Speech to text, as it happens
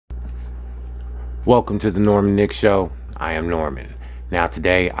Welcome to the Norman Nick Show. I am Norman. Now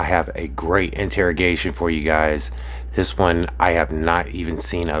today I have a great interrogation for you guys. This one I have not even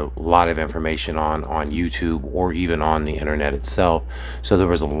seen a lot of information on YouTube or even on the internet itself. So there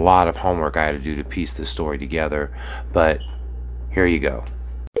was a lot of homework I had to do to piece this story together. But here you go.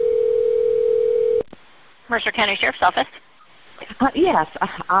 Mercer County Sheriff's Office. Yes,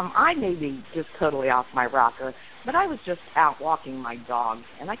 I may be just totally off my rocker, but I was just out walking my dog,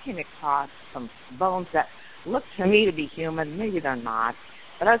 and I came across some bones that look to me to be human. Maybe they're not,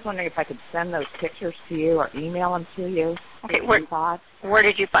 but I was wondering if I could send those pictures to you or email them to you. Okay, where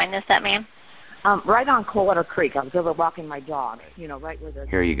did you find this at, ma'am? Right on Coldwater Creek. I was over walking my dog, you know, right where the...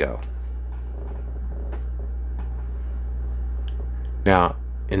 Here you go. Now,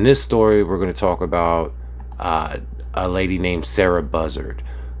 in this story, we're going to talk about a lady named Sarah Buzzard,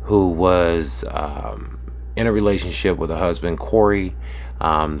 who was in a relationship with a husband, Corey.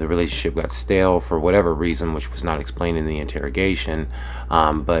 The relationship got stale for whatever reason, which was not explained in the interrogation.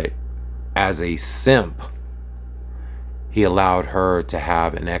 But as a simp, he allowed her to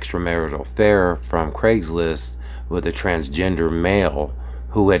have an extramarital affair from Craigslist with a transgender male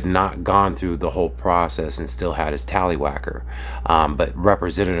who had not gone through the whole process and still had his tallywhacker, but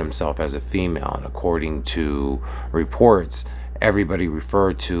represented himself as a female. And according to reports, everybody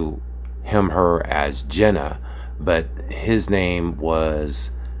referred to her as Jenna, but his name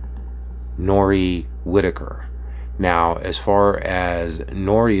was Norrie Whitaker. Now, as far as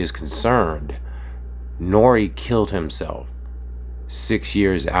Norrie is concerned, Norrie killed himself 6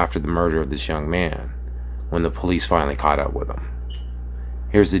 years after the murder of this young man, when the police finally caught up with him.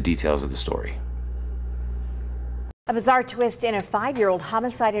 Here's the details of the story. A bizarre twist in a 5-year-old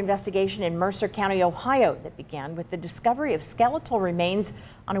homicide investigation in Mercer County, Ohio, that began with the discovery of skeletal remains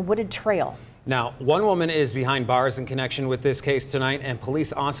on a wooded trail. Now, one woman is behind bars in connection with this case tonight, and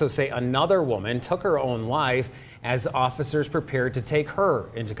police also say another woman took her own life as officers prepared to take her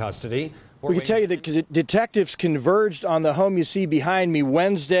into custody. We can tell you that detectives converged on the home you see behind me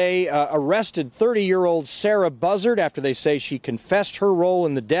Wednesday, arrested 30-year-old Sarah Buzzard after they say she confessed her role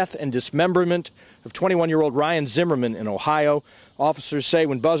in the death and dismemberment of 21-year-old Ryan Zimmerman in Ohio. Officers say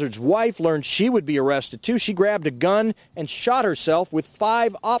when Buzzard's wife learned she would be arrested too, she grabbed a gun and shot herself with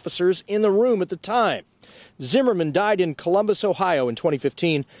 5 officers in the room at the time. Zimmerman died in Columbus, Ohio in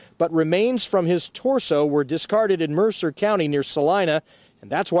 2015, but remains from his torso were discarded in Mercer County near Salina, and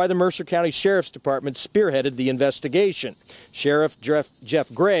that's why the Mercer County Sheriff's Department spearheaded the investigation. Sheriff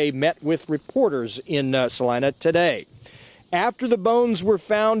Jeff Gray met with reporters in Salina today. After the bones were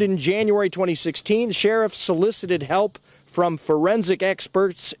found in January 2016, the sheriff solicited help from forensic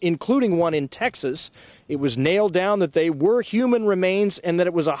experts, including one in Texas. It was nailed down that they were human remains and that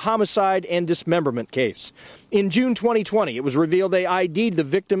it was a homicide and dismemberment case. In June 2020, it was revealed they ID'd the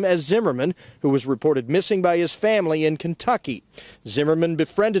victim as Zimmerman, who was reported missing by his family in Kentucky. Zimmerman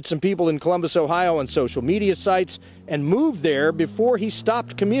befriended some people in Columbus, Ohio on social media sites and moved there before he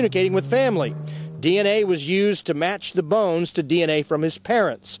stopped communicating with family. DNA was used to match the bones to DNA from his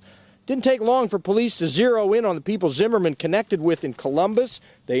parents. Didn't take long for police to zero in on the people Zimmerman connected with in Columbus.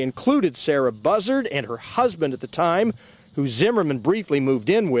 They included Sarah Buzzard and her husband at the time, who Zimmerman briefly moved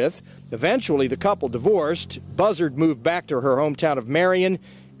in with. Eventually, the couple divorced. Buzzard moved back to her hometown of Marion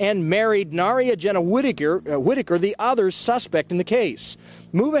and married Naria Jenna Whitaker, the other suspect in the case.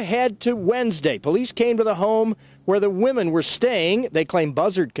 Move ahead to Wednesday. Police came to the home where the women were staying. They claim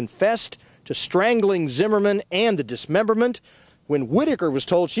Buzzard confessed to strangling Zimmerman and the dismemberment. When Whitaker was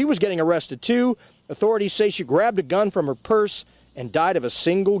told she was getting arrested too, authorities say she grabbed a gun from her purse and died of a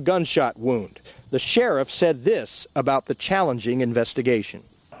single gunshot wound. The sheriff said this about the challenging investigation.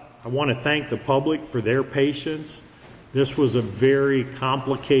 I want to thank the public for their patience. This was a very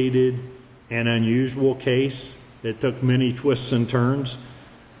complicated and unusual case that took many twists and turns.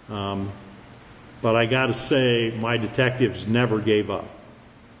 But I got to say, my detectives never gave up.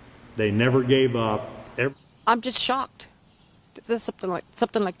 They never gave up. I'm just shocked that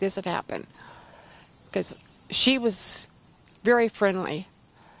something like this had happened, because she was very friendly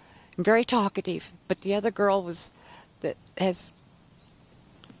and very talkative, but the other girl that has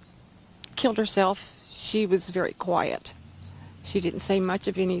killed herself, she was very quiet. She didn't say much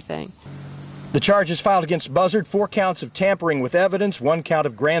of anything. The charges filed against Buzzard: 4 counts of tampering with evidence, 1 count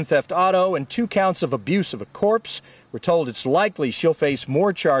of grand theft auto, and 2 counts of abuse of a corpse. We're told it's likely she'll face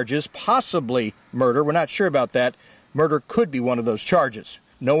more charges, possibly murder. We're not sure about that. Murder could be one of those charges.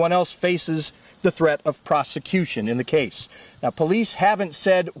 No one else faces the threat of prosecution in the case. Now, police haven't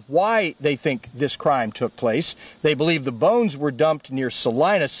said why they think this crime took place. They believe the bones were dumped near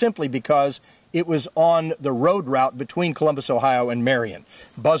Salina simply because It was on the road route between Columbus, Ohio and Marion.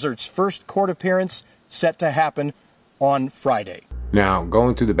 Buzzard's first court appearance set to happen on Friday. Now,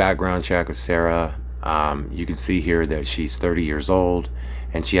 going through the background check of Sarah, you can see here that she's 30 years old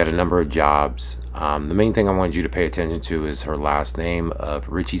and she had a number of jobs. The main thing I wanted you to pay attention to is her last name of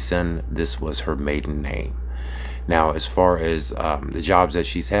Richardson. This was her maiden name. Now, as far as the jobs that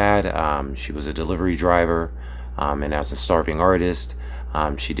she's had, she was a delivery driver, and as a starving artist,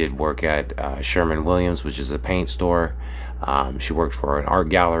 she did work at Sherman-Williams, which is a paint store. She worked for an art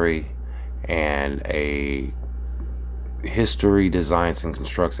gallery and a History Designs and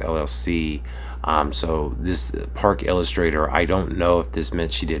Constructs LLC. So this park illustrator, I don't know if this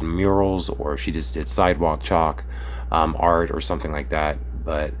meant she did murals or if she just did sidewalk chalk art or something like that.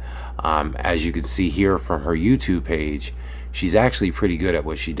 But as you can see here from her YouTube page, she's actually pretty good at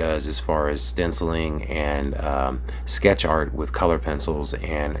what she does as far as stenciling and sketch art with color pencils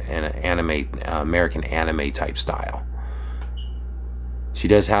and American anime type style. She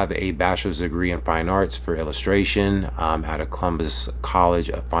does have a bachelor's degree in fine arts for illustration out of Columbus College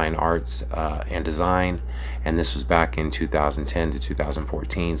of Fine Arts and Design, and this was back in 2010 to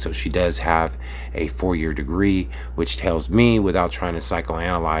 2014. So she does have a 4-year degree, which tells me, without trying to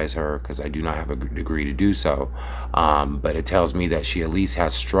psychoanalyze her, because I do not have a degree to do so, but it tells me that she at least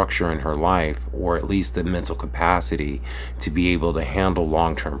has structure in her life, or at least the mental capacity to be able to handle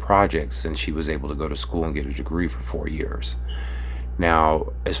long-term projects, and she was able to go to school and get a degree for 4 years.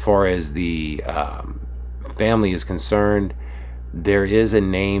 Now, as far as the family is concerned, there is a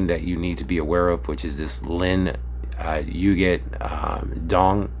name that you need to be aware of, which is this Lynn Yuget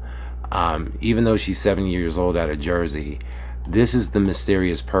Dong. Even though she's 7 years old out of Jersey, this is the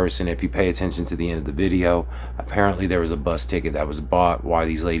mysterious person. If you pay attention to the end of the video, apparently there was a bus ticket that was bought while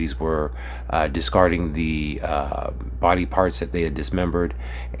these ladies were discarding the body parts that they had dismembered,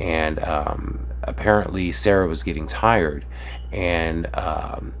 and apparently Sarah was getting tired, and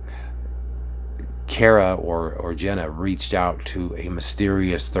Kara or Jenna reached out to a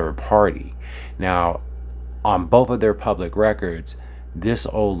mysterious third party. Now, on both of their public records, this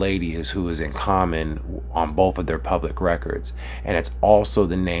old lady is who is in common on both of their public records, and it's also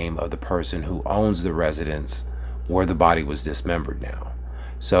the name of the person who owns the residence where the body was dismembered now.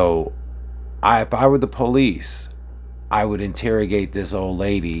 So if I were the police, I would interrogate this old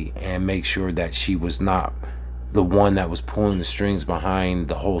lady and make sure that she was not the one that was pulling the strings behind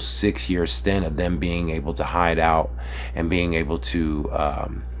the whole 6-year stint of them being able to hide out and being able to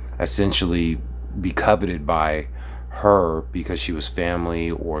essentially be coveted by her because she was family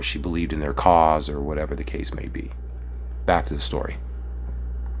or she believed in their cause or whatever the case may be. Back to the story.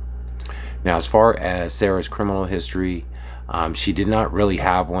 Now, as far as Sarah's criminal history, she did not really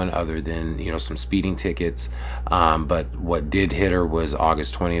have one other than, you know, some speeding tickets. But what did hit her was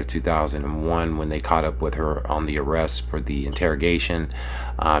August 20th, 2001, when they caught up with her on the arrest for the interrogation.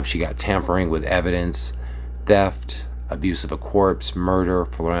 She got tampering with evidence, theft, abuse of a corpse, murder,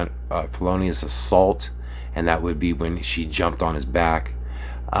 felonious assault, and that would be when she jumped on his back.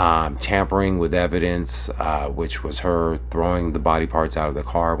 Tampering with evidence, which was her throwing the body parts out of the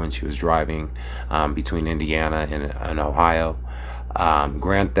car when she was driving between Indiana and Ohio.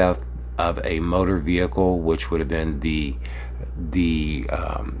 Grand theft of a motor vehicle, which would have been the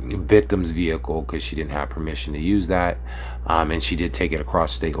victim's vehicle, because she didn't have permission to use that, and she did take it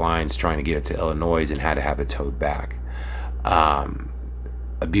across state lines trying to get it to Illinois and had to have it towed back.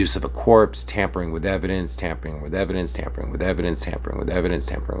 Abuse of a corpse, tampering with evidence, tampering with evidence, tampering with evidence, tampering with evidence,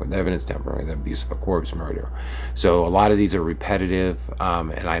 tampering with evidence, tampering with abuse of a corpse, murder. So a lot of these are repetitive,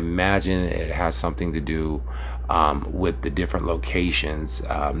 and I imagine it has something to do with the different locations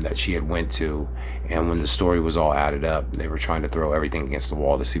that she had went to, and when the story was all added up, they were trying to throw everything against the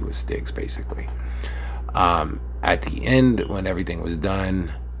wall to see what sticks, basically. At the end, when everything was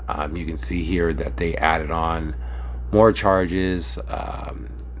done, you can see here that they added on more charges.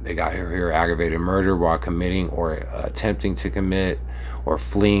 They got her here: aggravated murder while committing or attempting to commit, or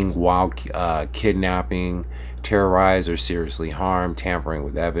fleeing while kidnapping, terrorize or seriously harm, tampering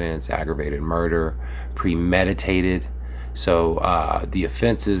with evidence, aggravated murder, premeditated. So the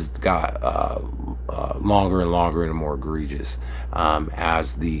offenses got longer and longer and more egregious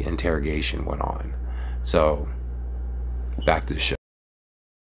as the interrogation went on. So back to the show.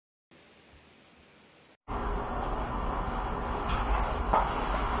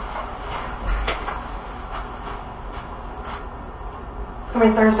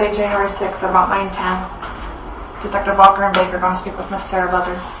 Thursday, January 6th, about 9:10. Detective Walker and Baker going to speak with Miss Sarah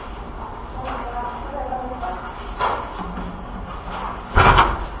Buzzard.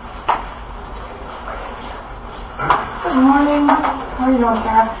 Good morning. How are you doing,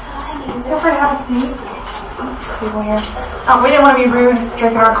 Sarah? Feel free to have a seat. People here. We didn't want to be rude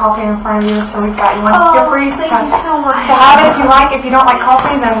drinking our coffee in front of you, so we've got you one. Feel free to thank you so much. have it if you like. If you don't like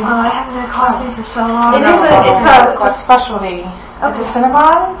coffee, then... I haven't had coffee for so long. It's a specialty. Okay. It's a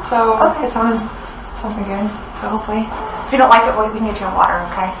Cinnabon, so it's on something good. So hopefully, if you don't like it, we can get you on water,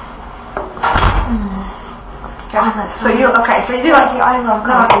 okay? Yeah. So you do like it. I love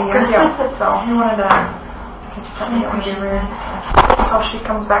coffee. Good deal. So you wanted to get you something that would be rude. Until she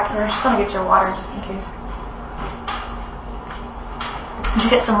comes back here, she's gonna get you water just in case. Did you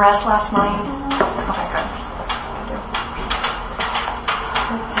get some rest last night? Okay, good.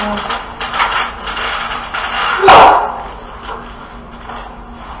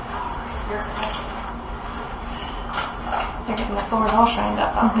 They're getting the floors all shined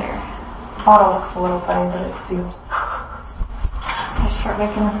up out there. The bottle looks a little funny, but it's sealed. I start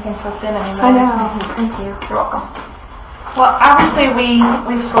making everything so thin anymore. I know. Thank you. You're welcome. Well, obviously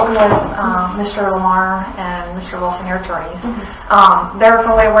we've spoken with Mr. Lamar and Mr. Wilson, your attorneys. They're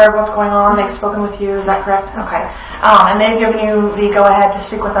fully aware of what's going on. They've spoken with you. Is that correct? Okay. And they've given you the go-ahead to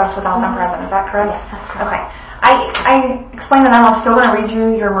speak with us without them present. Is that correct? Yes, that's correct. Okay. I explained to them I'm still going to read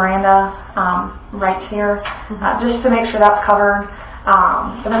you your Miranda rights here, just to make sure that's covered.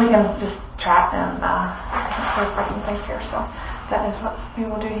 But then we can just chat and clarify some things here. So that is what we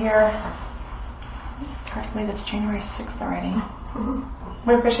will do here. Hard to believe it's January 6th already.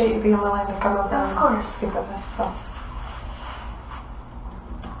 We appreciate you being willing to come up and speak with us. So.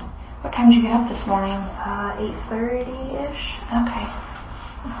 What time did you get up this morning? 8:30-ish. Okay.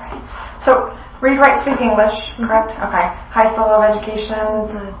 All right. So, read, write, speak English, correct? Okay. Highest level of education?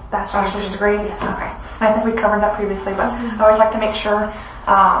 Bachelor's degree? Yes. Okay. I think we covered that previously, but I always like to make sure.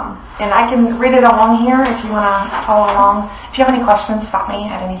 And I can read it along here if you want to follow along. If you have any questions, stop me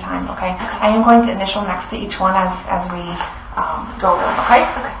at any time, okay? I am going to initial next to each one as we go over them, okay?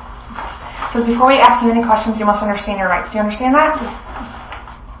 Okay. So before we ask you any questions, you must understand your rights. Do you understand that? Yes.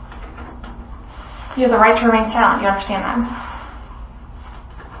 You have the right to remain silent. You understand that?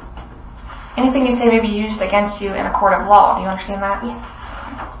 Anything you say may be used against you in a court of law. Do you understand that? Yes.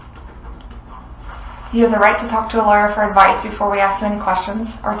 You have the right to talk to a lawyer for advice before we ask you any questions,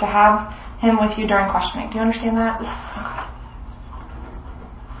 or to have him with you during questioning. Do you understand that? Yes. Okay.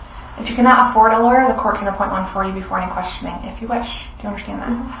 If you cannot afford a lawyer, the court can appoint one for you before any questioning, if you wish. Do you understand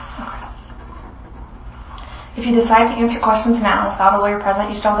that? Okay. If you decide to answer questions now without a lawyer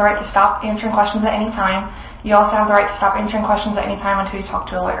present, you still have the right to stop answering questions at any time. You also have the right to stop answering questions at any time until you talk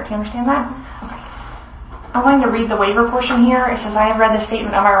to a lawyer. Do you understand that? Okay. I'm going to read the waiver portion here. It says, I have read the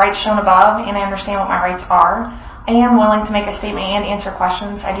statement of my rights shown above, and I understand what my rights are. I am willing to make a statement and answer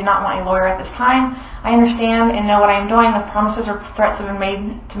questions. I do not want a lawyer at this time. I understand and know what I am doing. The promises or threats have been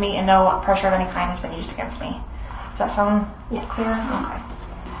made to me, and no pressure of any kind has been used against me. Does that sound clear? Okay.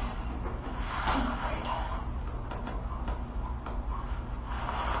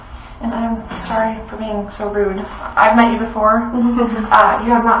 And I'm sorry for being so rude. I've met you before.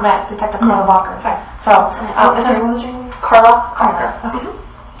 You have not met Detective Carla Walker. Okay. So, this is what was your name? Carla Walker. Okay.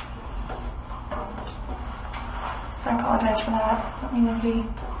 So I apologize for that. I don't mean to be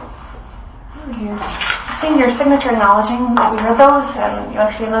rude here. Seeing your signature acknowledging that we read those and you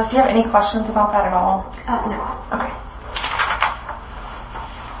understand those, do you have any questions about that at all? No. Okay.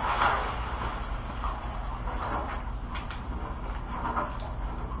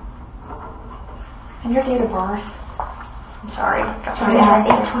 And your date of birth? I'm sorry. Got some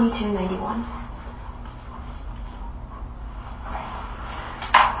 8/22/91.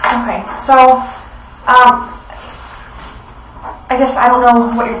 Okay, so I guess I don't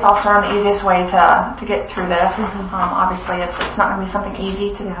know what your thoughts are on the easiest way to get through this. Obviously, it's not going to be something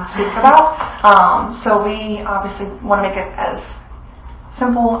easy to speak about. So we obviously want to make it as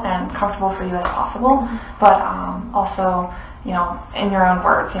simple and comfortable for you as possible, but also, you know, in your own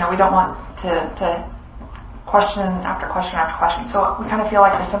words. You know, we don't want to question after question after question. So we kind of feel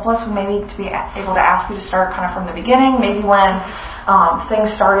like the simplest would maybe to be able to ask you to start kind of from the beginning, maybe when things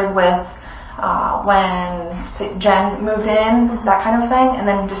started with when, say, Jen moved in, that kind of thing, and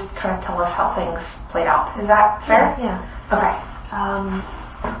then just kind of tell us how things played out. Is that fair? Yeah. Okay.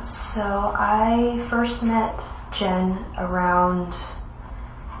 So I first met Jen around,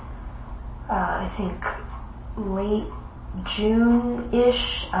 I think, late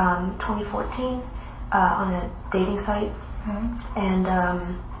June-ish, 2014, on a dating site. And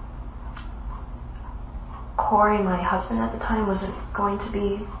Corey, my husband at the time, wasn't going to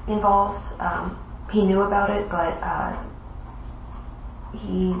be involved. He knew about it, but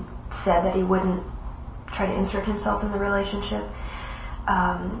he said that he wouldn't try to insert himself in the relationship.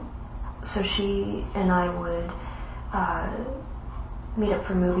 So she and I would meet up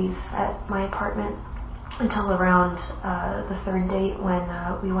for movies at my apartment until around the third date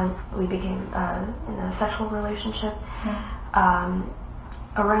when we became in a sexual relationship.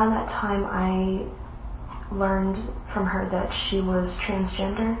 Around that time, I learned from her that she was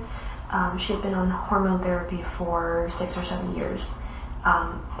transgender. She had been on hormone therapy for 6 or 7 years,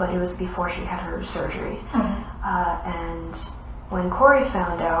 but it was before she had her surgery. And when Corey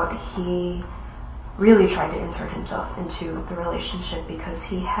found out, he really tried to insert himself into the relationship because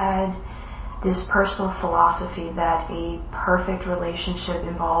he had this personal philosophy that a perfect relationship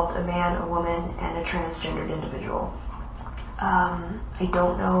involved a man, a woman, and a transgendered individual. I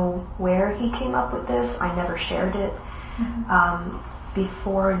don't know where he came up with this. I never shared it.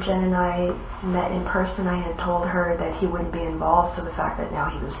 Before Jen and I met in person, I had told her that he wouldn't be involved, so the fact that now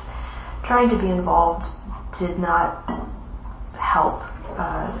he was trying to be involved did not help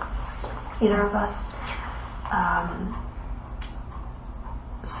either of us.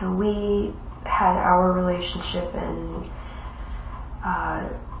 So we had our relationship, and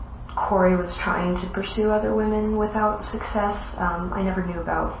Corey was trying to pursue other women without success. I never knew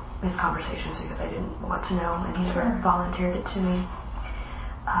about his conversations because I didn't want to know, and he never volunteered it to me.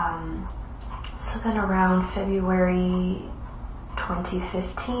 So then around February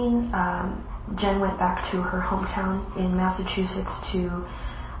 2015, Jen went back to her hometown in Massachusetts to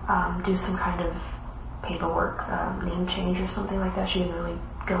do some kind of paperwork, name change or something like that. She didn't really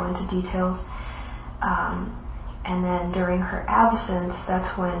go into details. And then during her absence,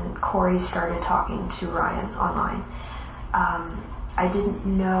 that's when Corey started talking to Ryan online. I didn't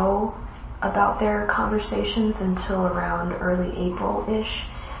know about their conversations until around early April-ish,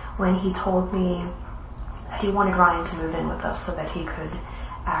 when he told me that he wanted Ryan to move in with us so that he could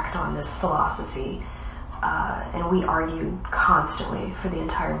act on this philosophy. And we argued constantly for the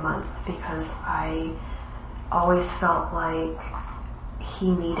entire month because I always felt like he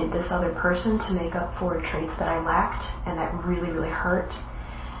needed this other person to make up for traits that I lacked, and that really, really hurt.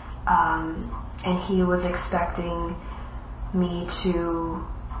 And he was expecting me to,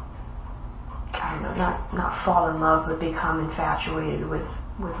 I don't know, not fall in love, but become infatuated with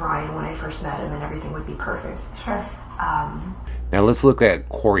Ryan when I first met him, and everything would be perfect. Sure. Now let's look at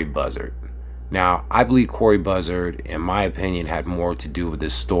Corey Buzzard. Now, I believe Corey Buzzard, in my opinion, had more to do with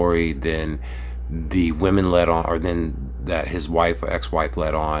this story than the women led on, or than that his wife or ex-wife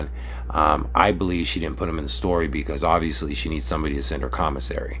led on. I believe she didn't put him in the story because obviously she needs somebody to send her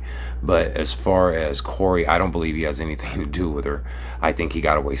commissary. But as far as Corey, I don't believe he has anything to do with her. I think he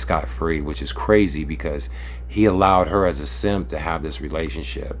got away scot-free, which is crazy because he allowed her as a simp to have this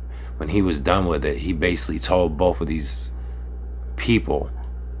relationship. When he was done with it, he basically told both of these people,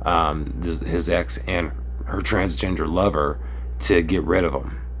 his ex and her transgender lover, to get rid of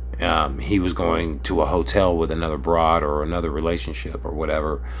him. He was going to a hotel with another broad or another relationship or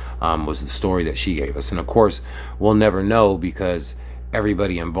whatever, was the story that she gave us. And of course, we'll never know because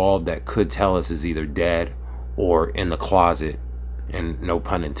everybody involved that could tell us is either dead or in the closet, and no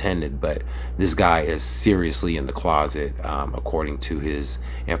pun intended, but this guy is seriously in the closet, according to his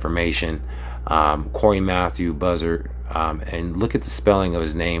information. Corey Matthew Buzzard, and look at the spelling of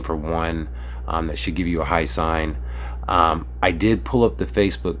his name for one, that should give you a high sign. I did pull up the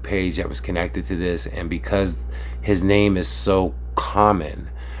Facebook page that was connected to this, and because his name is so common,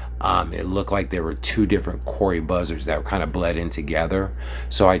 it looked like there were two different Corey Buzzards that were kind of bled in together.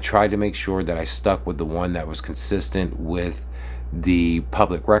 So I tried to make sure that I stuck with the one that was consistent with the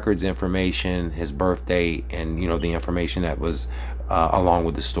public records information, his birth date, and the information that was along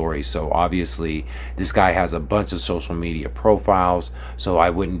with the story. So obviously this guy has a bunch of social media profiles, so I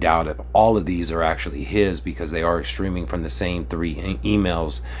wouldn't doubt if all of these are actually his, because they are streaming from the same 3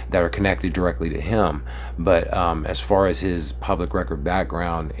 emails that are connected directly to him. But as far as his public record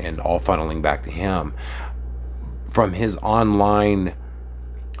background and all funneling back to him, from his online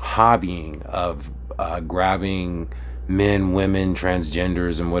hobbying of grabbing men, women,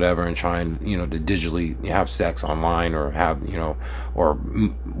 transgenders, and whatever, and trying, to digitally have sex online, or have, or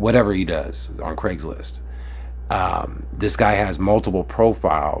whatever he does on Craigslist. This guy has multiple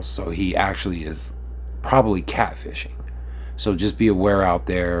profiles, so he actually is probably catfishing. So just be aware out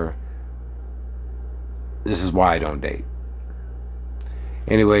there. This is why I don't date.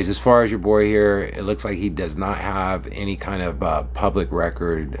 Anyways, as far as your boy here, it looks like he does not have any kind of public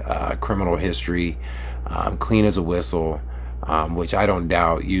record, criminal history. Clean as a whistle, which I don't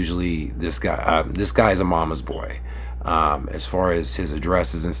doubt. Usually this guy's a mama's boy. As far as his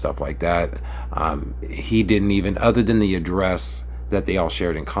addresses and stuff like that, he didn't even, other than the address that they all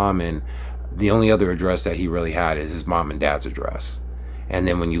shared in common, the only other address that he really had is his mom and dad's address. And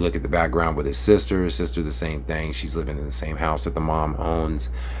then when you look at the background with his sister the same thing. She's living in the same house that the mom owns,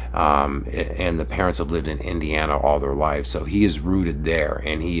 and the parents have lived in Indiana all their life, so he is rooted there,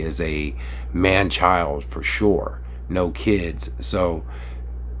 and he is a man-child for sure, no kids. So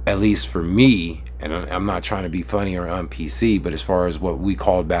at least for me, and I'm not trying to be funny or un-PC, but as far as what we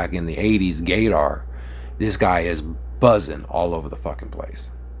called back in the 80s gaydar, this guy is buzzing all over the fucking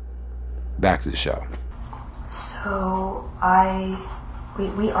place. Back to the show. So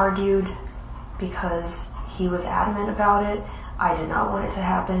we argued because he was adamant about it. I did not want it to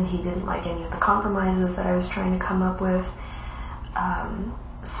happen. He didn't like any of the compromises that I was trying to come up with.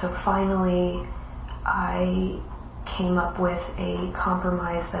 So finally, I came up with a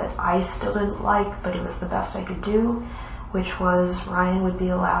compromise that I still didn't like, but it was the best I could do, which was Ryan would be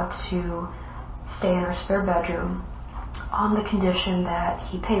allowed to stay in our spare bedroom on the condition that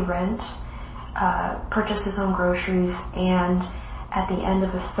he pay rent, purchase his own groceries, and at the end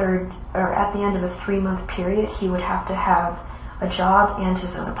of a 3-month period, he would have to have a job and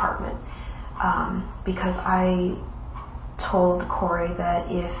his own apartment. Because I told Corey that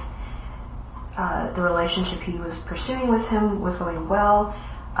if the relationship he was pursuing with him was going well,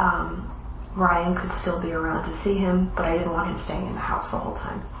 Ryan could still be around to see him, but I didn't want him staying in the house the whole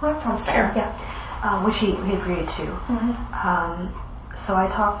time. Well, that sounds fair. Yeah, which he agreed to. So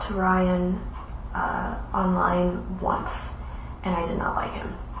I talked to Ryan online once, and I did not like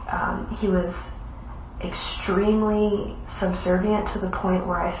him. He was extremely subservient to the point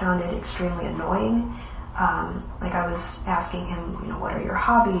where I found it extremely annoying. Like I was asking him, what are your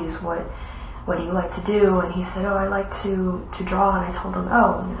hobbies? What do you like to do? And he said, I like to draw. And I told him,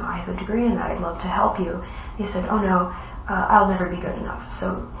 I have a degree in that. I'd love to help you. He said, no, I'll never be good enough.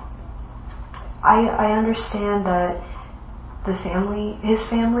 So I understand that his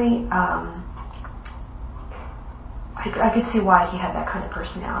family, I could see why he had that kind of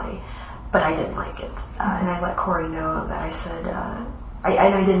personality, but I didn't like it. And I let Corey know that I said,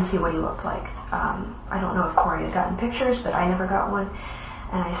 I didn't see what he looked like. I don't know if Corey had gotten pictures, but I never got one.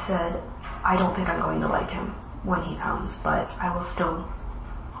 And I said, I don't think I'm going to like him when he comes, but I will still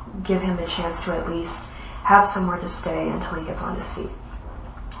give him a chance to at least have somewhere to stay until he gets on his feet.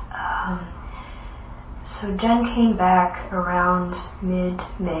 So Jen came back around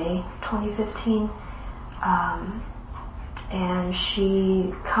mid-May 2015, and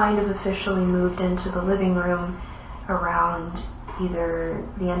she kind of officially moved into the living room around either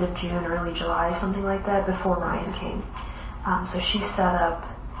the end of June, early July, something like that, before Ryan came. So she set up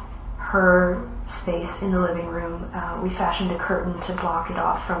her space in the living room. We fashioned a curtain to block it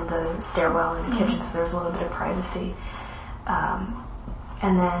off from the stairwell in the kitchen, so there was a little bit of privacy.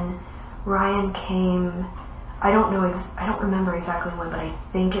 And then Ryan came, I don't remember exactly when, but I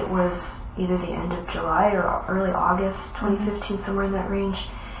think it was either the end of July or early August 2015, somewhere in that range.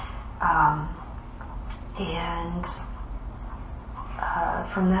 And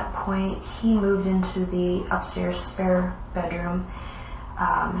from that point, he moved into the upstairs spare bedroom.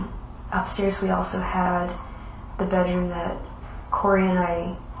 Upstairs, we also had the bedroom that Corey and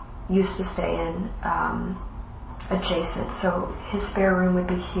I used to stay in, adjacent. So his spare room would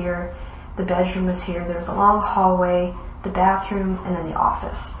be here, the bedroom was here, there was a long hallway, the bathroom, and then the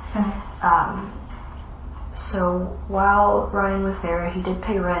office. So while Ryan was there, he did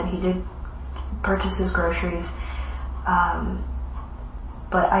pay rent, he did purchase his groceries,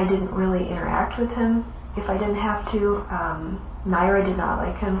 but I didn't really interact with him if I didn't have to. Naira did not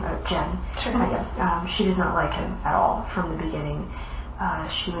like him, Jen, she did not like him at all from the beginning.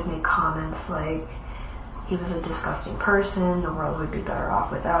 She would make comments like he was a disgusting person, the world would be better off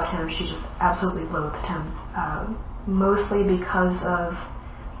without him. She just absolutely loathed him, mostly because of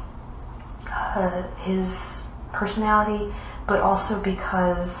his personality, but also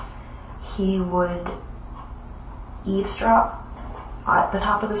because he would eavesdrop at the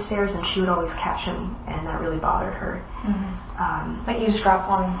top of the stairs, and she would always catch him, and that really bothered her. Like eavesdrop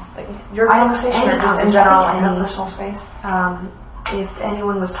on your conversation, or just in general in your personal space? If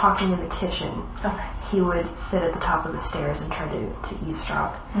anyone was talking in the kitchen, he would sit at the top of the stairs and try to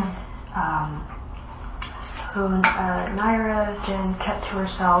eavesdrop. So Naira, Jen kept to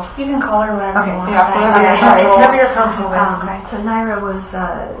herself. You can call her whatever you want. Whatever you're comfortable with. So Naira was,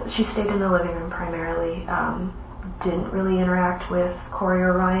 she stayed in the living room primarily. Didn't really interact with Corey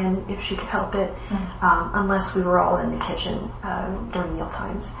or Ryan if she could help it, unless we were all in the kitchen during meal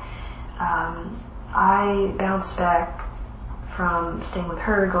times. I bounced back from staying with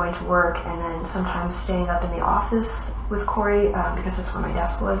her, going to work, and then sometimes staying up in the office with Corey because that's where my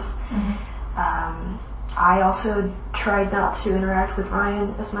desk was. I also tried not to interact with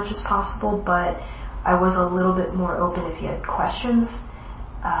Ryan as much as possible, but I was a little bit more open if he had questions.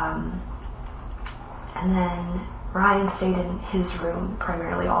 And then Ryan stayed in his room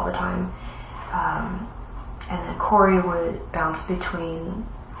primarily all the time. And then Corey would bounce between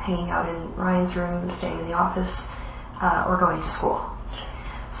hanging out in Ryan's room, staying in the office, or going to school.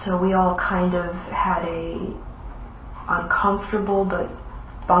 So we all kind of had a uncomfortable but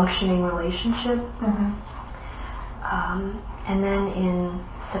functioning relationship. Mm-hmm. And then in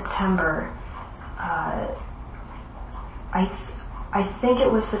September, I think it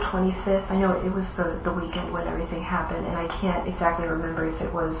was the 25th. I know it was the weekend when everything happened, and I can't exactly remember if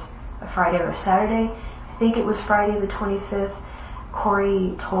it was a Friday or a Saturday. I think it was Friday the 25th.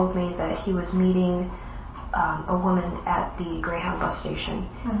 Corey told me that he was meeting a woman at the Greyhound bus station,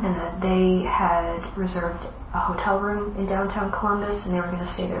 mm-hmm. and that they had reserved a hotel room in downtown Columbus, and they were going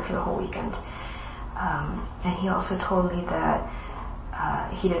to stay there for the whole weekend. And he also told me that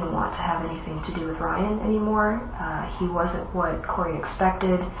he didn't want to have anything to do with Ryan anymore. He wasn't what Corey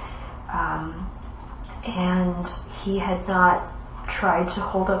expected, and he had not tried to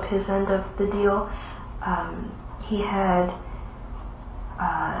hold up his end of the deal. He had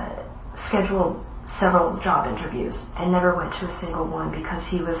scheduled several job interviews and never went to a single one because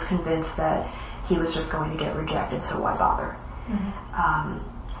he was convinced that he was just going to get rejected, so why bother? Mm-hmm.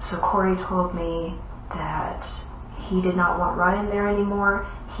 So Corey told me that he did not want Ryan there anymore.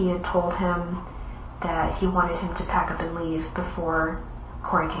 He had told him that he wanted him to pack up and leave before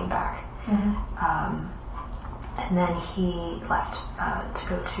Corey came back. Mm-hmm. And then he left to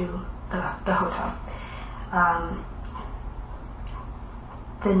go to the hotel.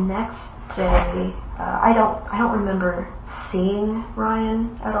 The next day, I don't remember seeing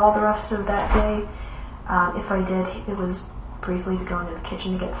Ryan at all the rest of that day. If I did, it was briefly to go into the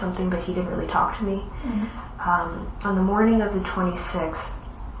kitchen to get something, but he didn't really talk to me. Mm-hmm. On the morning of the 26th,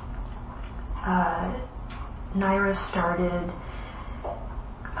 Naira started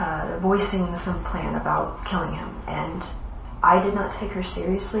voicing some plan about killing him, and I did not take her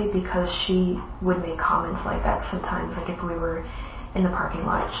seriously because she would make comments like that sometimes. Like if we were in the parking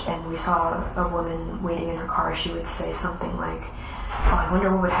lot and we saw a woman waiting in her car, she would say something like, "Oh, I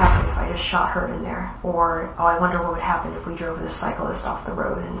wonder what would happen if I just shot her in there," or, "Oh, I wonder what would happen if we drove this cyclist off the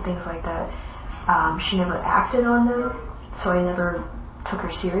road," and things like that. She never acted on them, so I never took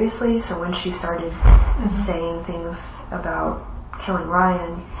her seriously. So when she started mm-hmm. saying things about killing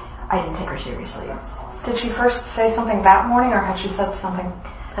Ryan, I didn't take her seriously. Did she first say something that morning, or had she said something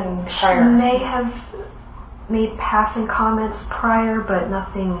prior? She may have made passing comments prior, but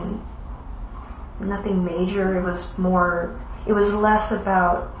nothing major. It was less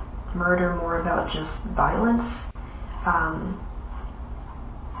about murder, more about just violence.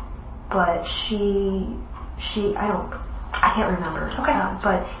 But I can't remember. Okay.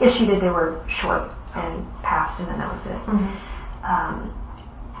 But if she did, they were short and passed, and then that was it. Mm-hmm.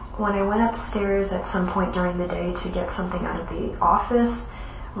 When I went upstairs at some point during the day to get something out of the office,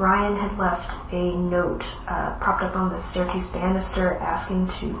 Ryan had left a note propped up on the staircase banister asking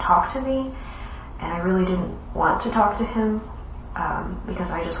to talk to me, and I really didn't want to talk to him because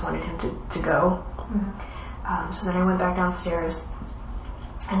I just wanted him to go. Mm-hmm. So then I went back downstairs,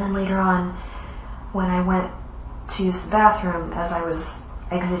 and then later on, when I went to use the bathroom, as I was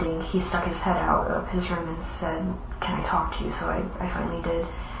exiting, he stuck his head out of his room and said, "Can I talk to you?" So I finally did.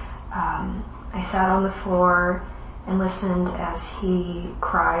 I sat on the floor and listened as he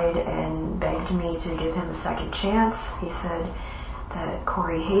cried and begged me to give him a second chance. He said that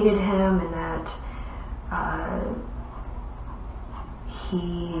Corey hated him and that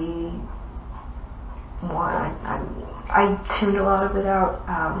he wanted. I tuned a lot of it out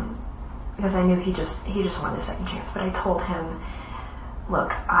because I knew he just wanted a second chance. But I told him,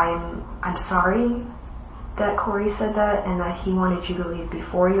 "Look, I'm sorry that Corey said that and that he wanted you to leave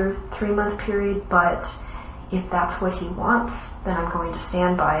before your 3-month period, but if that's what he wants, then I'm going to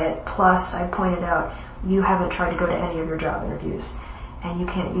stand by it. Plus, I pointed out, you haven't tried to go to any of your job interviews, and you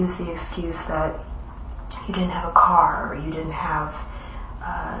can't use the excuse that you didn't have a car or you didn't have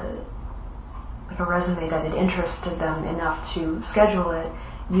like a resume that had interested them enough to schedule it.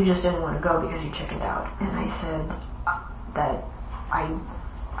 You just didn't want to go because you chickened out." And I said that I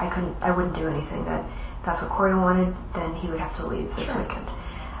wouldn't do anything, that if that's what Corey wanted, then he would have to leave this weekend.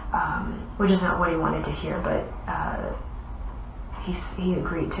 Which is not what he wanted to hear, but he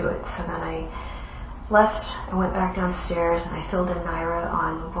agreed to it. So then I left, I went back downstairs, and I filled in Naira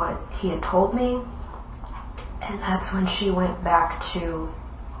on what he had told me, and that's when she went back to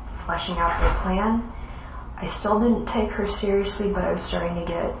fleshing out her plan. I still didn't take her seriously, but I was starting to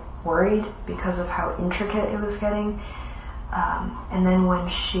get worried because of how intricate it was getting. And then when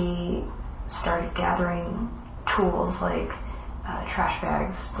she started gathering tools like trash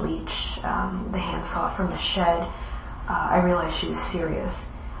bags, bleach, the handsaw from the shed, I realized she was serious.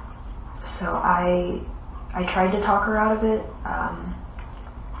 So I tried to talk her out of it,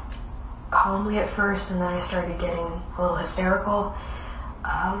 calmly at first, and then I started getting a little hysterical.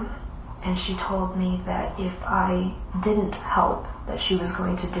 And she told me that if I didn't help, that she was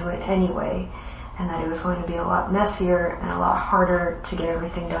going to do it anyway, and that it was going to be a lot messier and a lot harder to get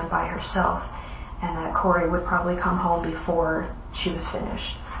everything done by herself, and that Corey would probably come home before she was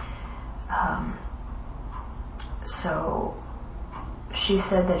finished. So she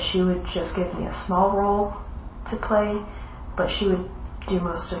said that she would just give me a small role to play, but she would do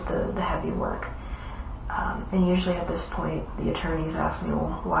most of the heavy work. And usually at this point, the attorneys ask me,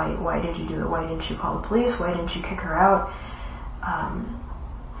 well, why did you do it? Why didn't you call the police? Why didn't you kick her out?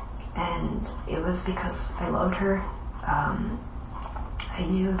 And it was because I loved her. I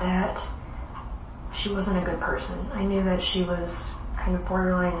knew that she wasn't a good person. I knew that she was kind of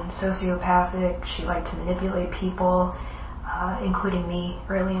borderline sociopathic. She liked to manipulate people, including me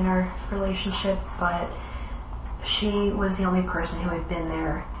early in our relationship, but she was the only person who had been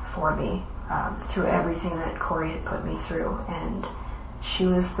there for me through everything that Corey had put me through, and she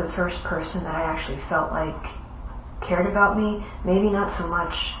was the first person that I actually felt like cared about me. Maybe not so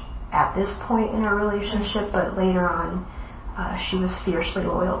much at this point in our relationship, but later on, she was fiercely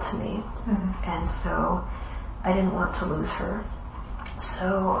loyal to me, and so I didn't want to lose her.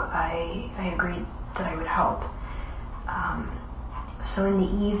 So I agreed that I would help. So in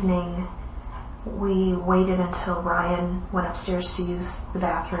the evening, we waited until Ryan went upstairs to use the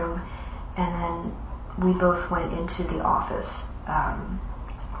bathroom, and then we both went into the office.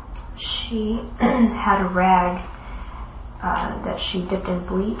 She had a rag that she dipped in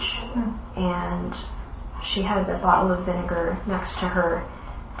bleach, and she had a bottle of vinegar next to her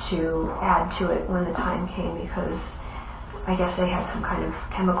to add to it when the time came, because I guess they had some kind of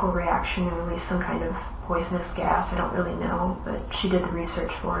chemical reaction and released some kind of poisonous gas. I don't really know, but she did the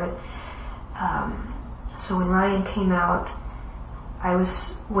research for it. So when Ryan came out, I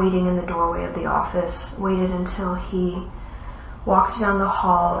was waiting in the doorway of the office, waited until he walked down the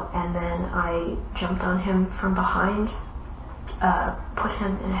hall, and then I jumped on him from behind, put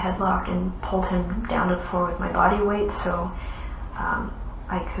him in a headlock and pulled him down to the floor with my body weight so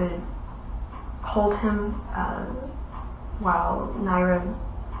I could hold him while Naira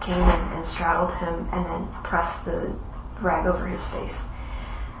came in and straddled him and then pressed the rag over his face.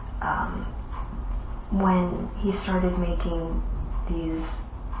 When he started making these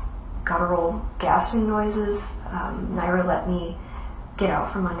guttural gasping noises, Naira let me get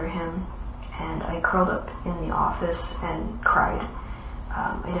out from under him, and I curled up in the office and cried.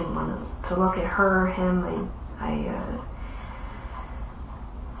 I didn't want to look at her or him.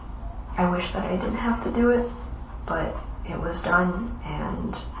 I wish that I didn't have to do it, but it was done,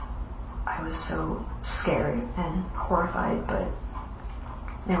 and I was so scared and horrified, but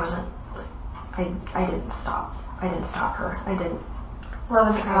there wasn't, I didn't stop. I didn't stop her. I didn't. Love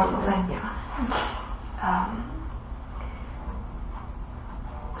is a powerful thing. Yeah.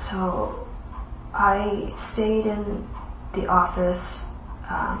 So I stayed in the office.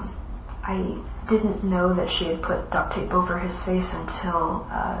 I didn't know that she had put duct tape over his face until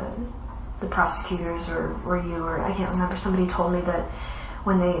the prosecutors or you, or I can't remember, somebody told me that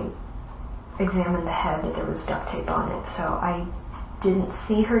when they examined the head that there was duct tape on it. So I didn't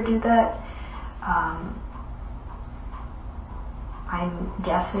see her do that. I'm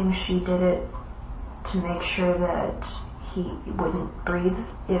guessing she did it to make sure that he wouldn't breathe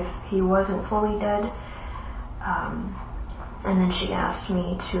if he wasn't fully dead. And then she asked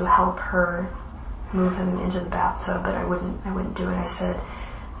me to help her move him into the bathtub, but I wouldn't do it. I said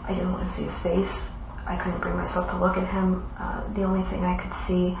I didn't want to see his face. I couldn't bring myself to look at him. The only thing I could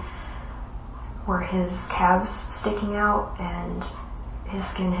see were his calves sticking out, and his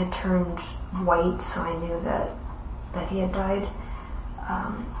skin had turned white, so I knew that he had died.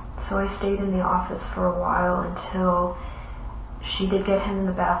 So I stayed in the office for a while until she did get him in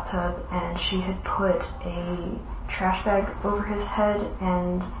the bathtub, and she had put a trash bag over his head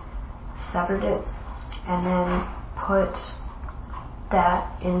and severed it, and then put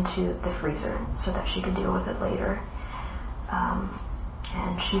that into the freezer so that she could deal with it later.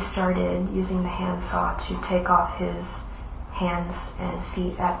 And she started using the handsaw to take off his hands and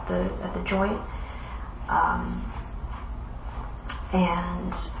feet at the joint.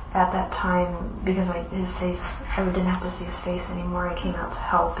 And at that time, because I didn't have to see his face anymore, I came out to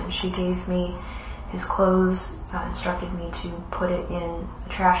help, and she gave me his clothes, instructed me to put it in a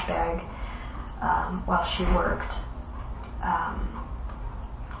trash bag while she worked.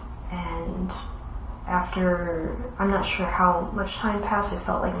 And after, I'm not sure how much time passed, it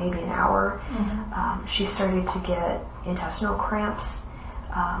felt like maybe an hour, she started to get intestinal cramps.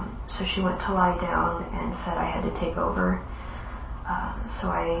 So she went to lie down and said I had to take over. So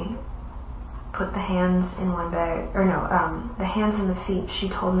I put the hands in one bag, or no, the hands and the feet she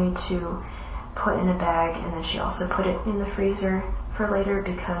told me to put in a bag, and then she also put it in the freezer for later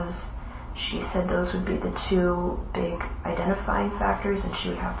because she said those would be the two big identifying factors and she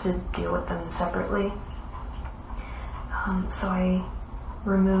would have to deal with them separately. So I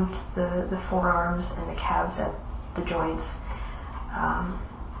removed the forearms and the calves at the joints,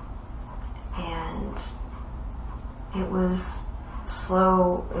 and it was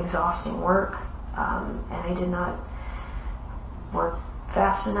slow, exhausting work, and I did not work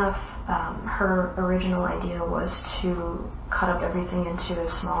fast enough. Her original idea was to cut up everything into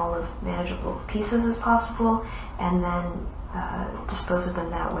as small of manageable pieces as possible and then dispose of them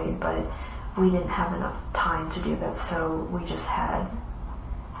that way, but we didn't have enough time to do that, so we just had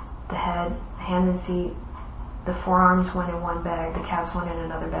the head, hands and feet, the forearms went in one bag, the calves went in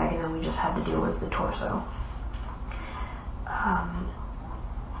another bag, and then we just had to deal with the torso.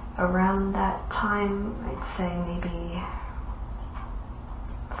 Around that time, I'd say maybe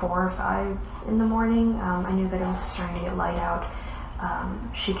 4 or 5 in the morning, I knew that it was starting to get light out.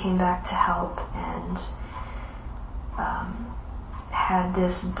 She came back to help and had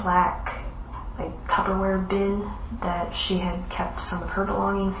this black Tupperware bin that she had kept some of her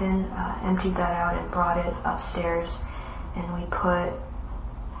belongings in, emptied that out and brought it upstairs, and we put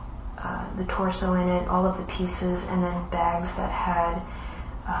the torso in it, all of the pieces, and then bags that had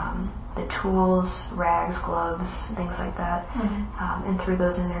the tools, rags, gloves, things like that, and threw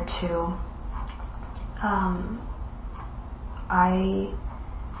those in there too. I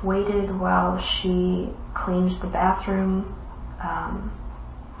waited while she cleaned the bathroom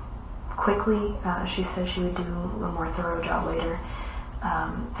quickly. She said she would do a more thorough job later.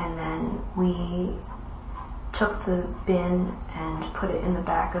 And then we took the bin and put it in the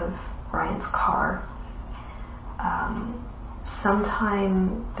back of Ryan's car.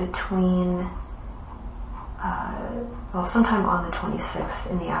 Sometime between, sometime on the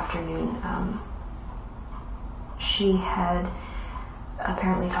 26th in the afternoon, she had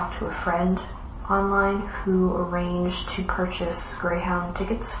apparently talked to a friend online who arranged to purchase Greyhound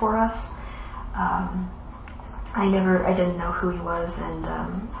tickets for us. I didn't know who he was, and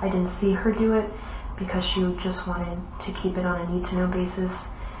I didn't see her do it because she just wanted to keep it on a need-to-know basis.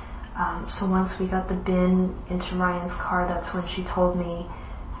 So once we got the bin into Ryan's car, that's when she told me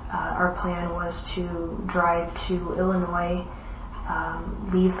our plan was to drive to Illinois,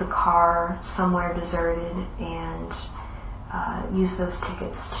 leave the car somewhere deserted, and use those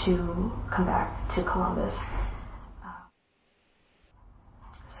tickets to come back to Columbus.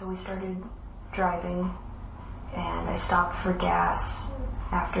 So we started driving, and I stopped for gas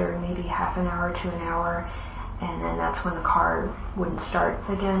after maybe half an hour to an hour, and then that's when the car wouldn't start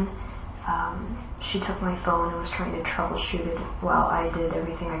again. She took my phone and was trying to troubleshoot it while I did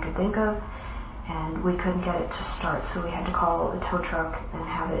everything I could think of, and we couldn't get it to start, so we had to call a tow truck and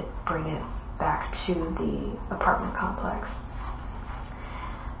have it bring it back to the apartment complex.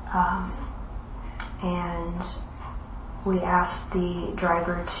 And we asked the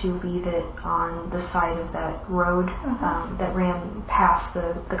driver to leave it on the side of that road that ran past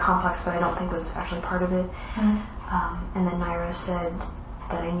the complex, but I don't think was actually part of it. And then Naira said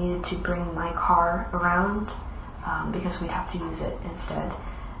that I needed to bring my car around because we'd have to use it instead.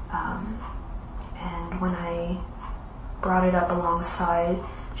 And when I brought it up alongside,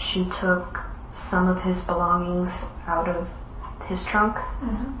 she took some of his belongings out of his trunk,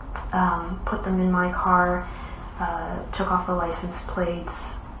 put them in my car, took off the license plates,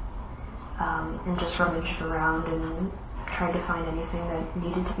 and just rummaged around and tried to find anything that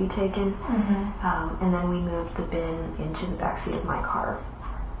needed to be taken. And then we moved the bin into the backseat of my car.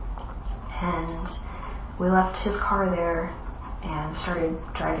 And we left his car there and started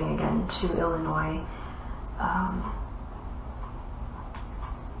driving again to Illinois.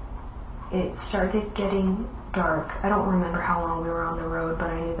 It started getting dark. I don't remember how long we were on the road,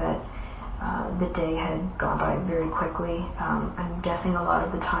 but I knew that the day had gone by very quickly. I'm guessing a lot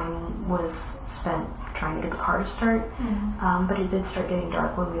of the time was spent trying to get the car to start, but it did start getting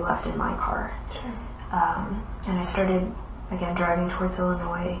dark when we left in my car. And I started again driving towards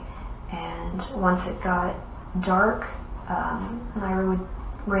Illinois, and once it got dark, Naira would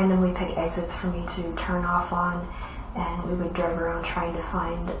randomly pick exits for me to turn off on, and we would drive around trying to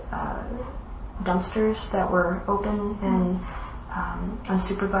find dumpsters that were open and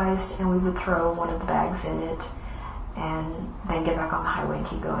unsupervised, and we would throw one of the bags in it and then get back on the highway and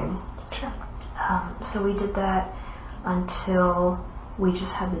keep going. So we did that until we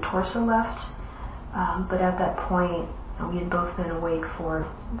just had the torso left. But at that point, we had both been awake for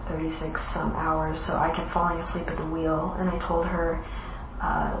 36 some hours, so I kept falling asleep at the wheel, and I told her,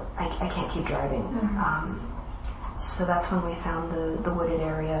 I can't keep driving. So that's when we found the wooded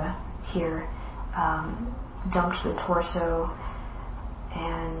area here, dumped the torso,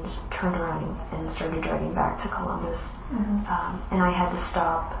 and turned around and started driving back to Columbus. And I had to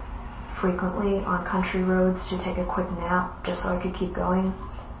stop frequently on country roads to take a quick nap just so I could keep going.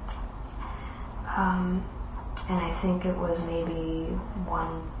 And I think it was maybe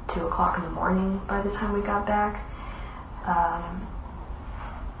 1-2 o'clock in the morning by the time we got back.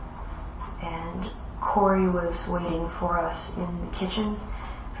 And Corey was waiting for us in the kitchen.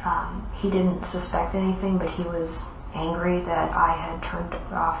 He didn't suspect anything, but he was angry that I had turned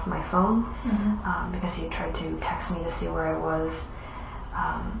off my phone because he had tried to text me to see where I was.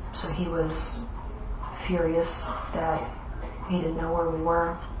 So he was furious that he didn't know where we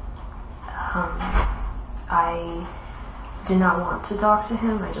were. I did not want to talk to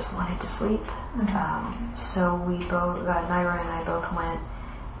him. I just wanted to sleep. So we both, Naira and I both went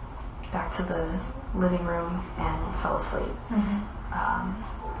back to the living room and fell asleep.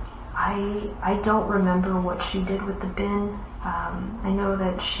 I don't remember what she did with the bin. I know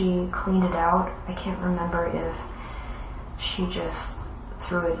that she cleaned it out. I can't remember if she just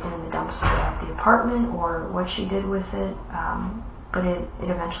threw it in the dumpster at the apartment or what she did with it. But it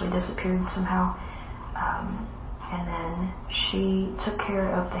eventually disappeared somehow. And then she took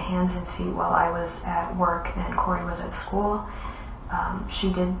care of the hands and feet while I was at work and Corey was at school.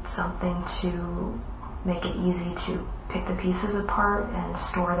 She did something to make it easy to pick the pieces apart and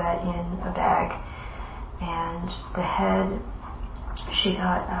store that in a bag. And the head, she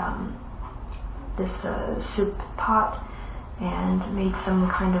got this soup pot and made some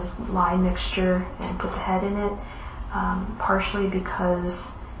kind of lye mixture and put the head in it, partially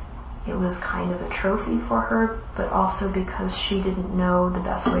because it was kind of a trophy for her, but also because she didn't know the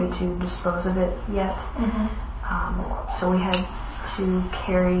best way to dispose of it yet. So we had to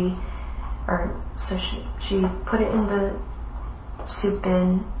carry, so she put it in the soup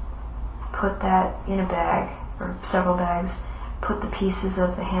bin, put that in a bag, or several bags, put the pieces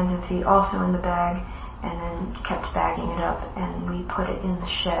of the hands and feet also in the bag, and then kept bagging it up, and we put it in the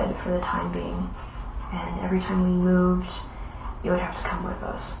shed for the time being. And every time we moved, it would have to come with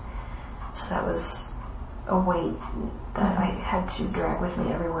us. So that was a weight that I had to drag with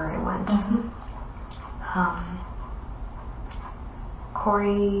me everywhere I went.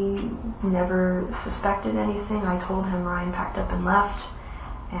 Corey never suspected anything. I told him Ryan packed up and left,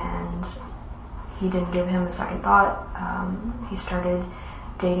 and he didn't give him a second thought. He started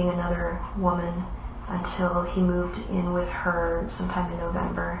dating another woman until he moved in with her sometime in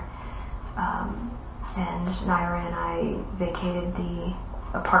November. And Naira and I vacated the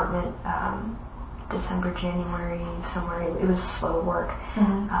apartment December, January, somewhere. It was slow work,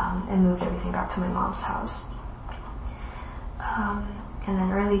 and moved everything back to my mom's house. And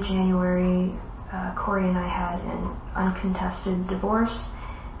then early January, Corey and I had an uncontested divorce,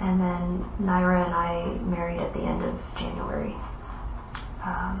 and then Naira and I married at the end of January.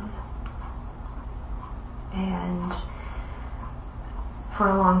 And for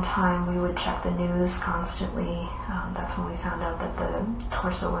a long time, we would check the news constantly. That's when we found out that the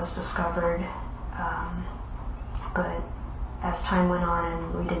torso was discovered. But as time went on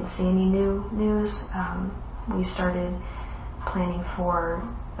and we didn't see any new news, we started planning for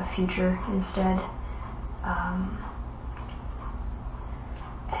a future instead.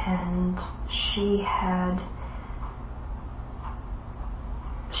 And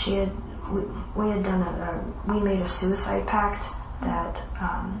we made a suicide pact that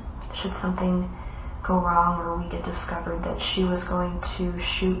should something go wrong or we get discovered, that she was going to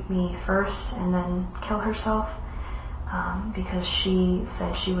shoot me first and then kill herself, because she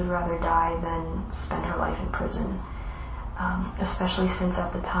said she would rather die than spend her life in prison, especially since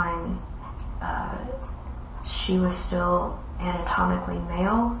at the time she was still anatomically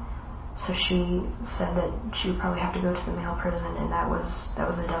male. So she said that she would probably have to go to the male prison, and that was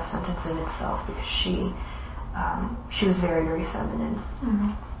a death sentence in itself, because she was very, very feminine.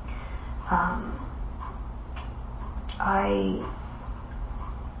 I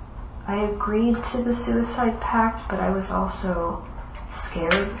agreed to the suicide pact, but I was also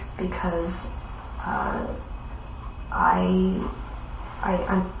scared because I'm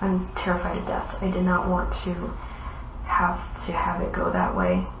terrified of death. I did not want to have it go that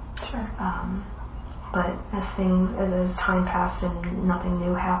way. Sure. But as time passed and nothing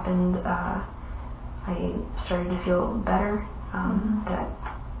new happened, I started to feel better, that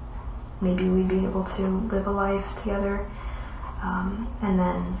maybe we'd be able to live a life together. And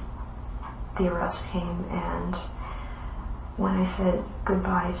then the arrest came, and when I said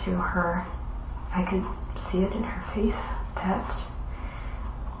goodbye to her, I could see it in her face that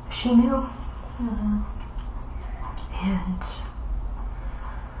she knew. Mm-hmm. And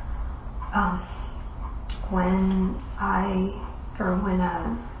when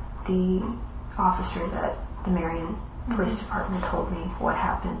the officer at the Marion Police Department told me what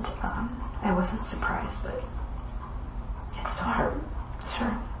happened, I wasn't surprised, but it still hurt.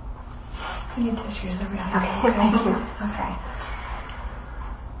 Sure. You need tissues. There we go. Okay, thank you. Okay.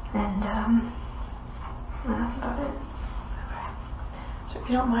 And that's about it. Okay. So if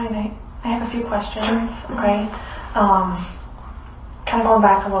you don't mind, I have a few questions. Okay. Kind of going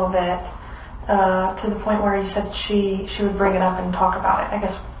back a little bit to the point where you said she would bring it up and talk about it, I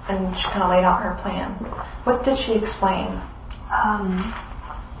guess, and she kind of laid out her plan. What did she explain?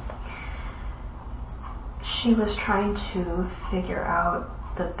 She was trying to figure out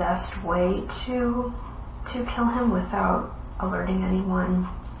the best way to kill him without alerting anyone.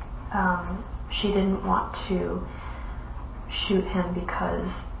 She didn't want to shoot him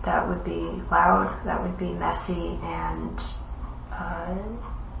because that would be loud, that would be messy, and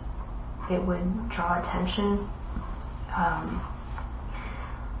it would draw attention.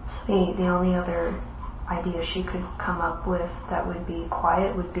 So the only other idea she could come up with that would be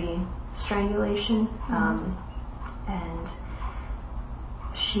quiet would be strangulation. And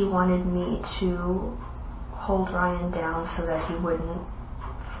she wanted me to hold Ryan down so that he wouldn't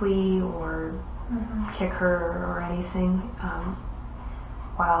flee or kick her or anything,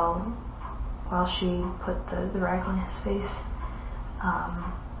 while she put the rag on his face.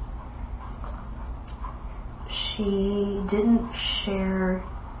 She didn't share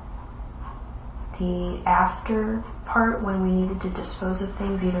the after part when we needed to dispose of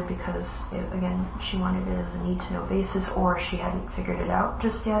things, either because, again, she wanted it as a need-to-know basis, or she hadn't figured it out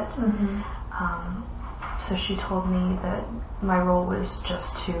just yet. So she told me that my role was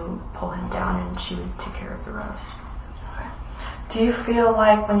just to pull him down and she would take care of the rest. Okay. Do you feel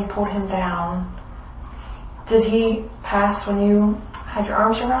like when you pulled him down, did he pass when you had your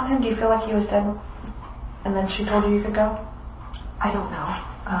arms around him? Do you feel like he was dead and then she told you could go? I don't know.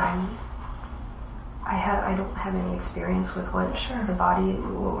 Okay. I don't have any experience with what the body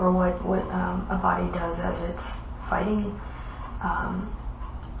or what a body does as it's fighting.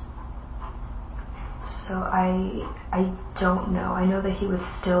 So I don't know. I know that he was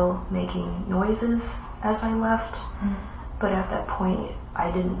still making noises as I left, but at that point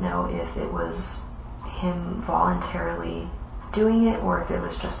I didn't know if it was him voluntarily doing it or if it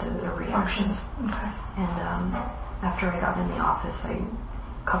was just a reaction. Okay. And after I got in the office, I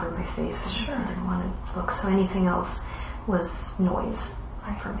covered my face and I didn't want to look. So anything else was noise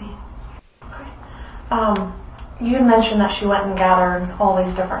for me. Okay. You had mentioned that she went and gathered all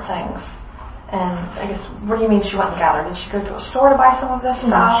these different things. And I guess, what do you mean she went and gathered? Did she go to a store to buy some of this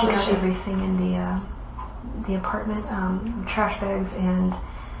stuff? No, she got everything in the apartment. Trash bags and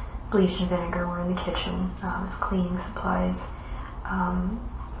bleach and vinegar were in the kitchen as cleaning supplies.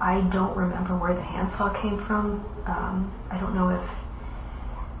 I don't remember where the handsaw came from. I don't know if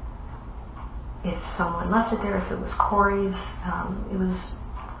someone left it there, if it was Corey's. It was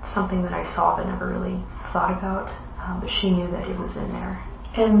something that I saw but never really thought about. But she knew that it was in there.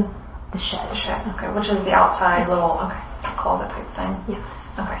 In the shed. The shed, okay, which is the outside little closet type thing. Yeah.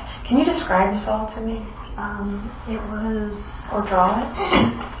 Okay. Can you describe this all to me? It was... Or draw it?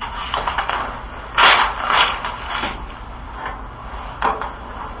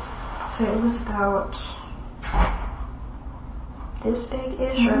 So it was about this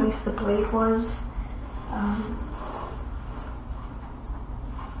big-ish, or at least the blade was.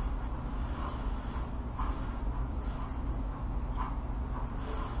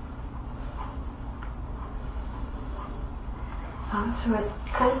 So it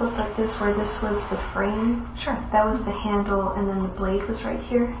kind of looked like this, where this was the frame. Sure. That was the handle, and then the blade was right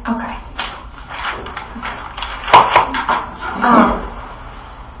here. Okay.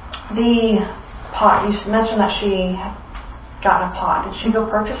 The pot, you mentioned that she got a pot. Did she go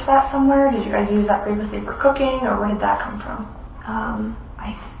purchase that somewhere? Did you guys use that previously for cooking, or where did that come from?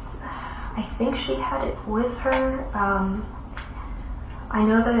 I think she had it with her. I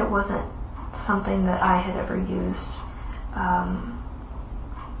know that it wasn't something that I had ever used.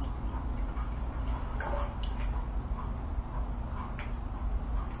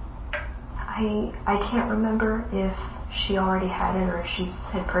 I can't remember if she already had it or if she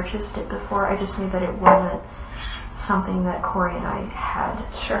had purchased it before. I just knew that it wasn't something that Corey and I had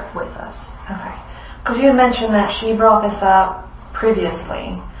with us. Okay. Because you had mentioned that she brought this up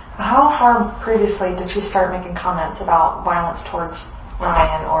previously. How far previously did she start making comments about violence towards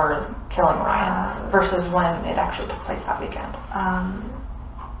Ryan or killing Ryan versus when it actually took place that weekend?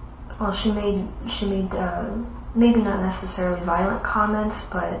 Well, she made maybe not necessarily violent comments,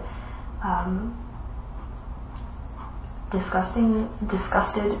 but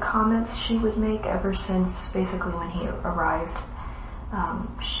disgusted comments she would make ever since basically when he arrived.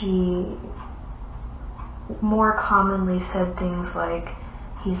 She more commonly said things like,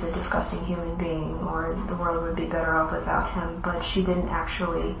 he's a disgusting human being, or the world would be better off without him, but she didn't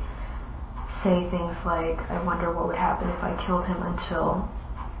actually say things like, I wonder what would happen if I killed him, until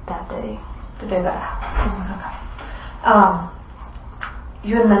that day. The day that happened. Okay.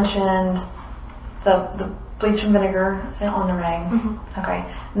 You had mentioned the bleach and vinegar on the ring. Mm-hmm. Okay.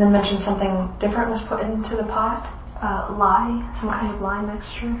 And then mentioned something different was put into the pot? Lye, some kind of lye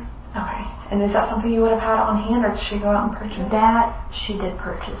mixture. Okay. And is that something you would have had on hand, or did she go out and purchase? That she did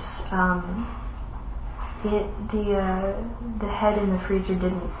purchase. The head in the freezer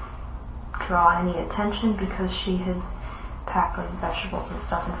didn't draw any attention because she had packed like vegetables and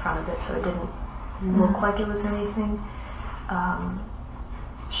stuff in front of it, so it didn't look like it was anything.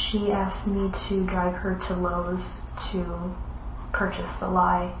 She asked me to drive her to Lowe's to purchase the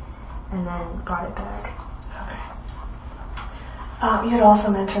lye, and then brought it back. Okay. You had also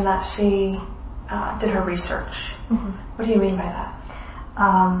mentioned that she did her research. Mm-hmm. What do you mean by that?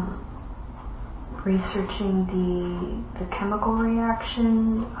 Researching the chemical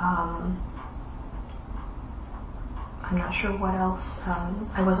reaction. I'm not sure what else.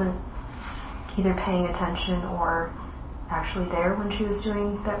 I wasn't either paying attention or actually there when she was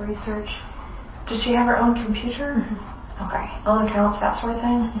doing that research. Did she have her own computer? Mm-hmm. Okay, own accounts, that sort of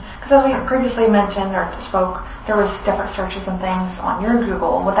thing? Because as we previously mentioned or spoke, there was different searches and things on your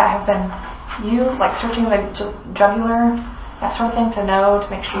Google. Would that have been you, like searching the jugular, that sort of thing, to know, to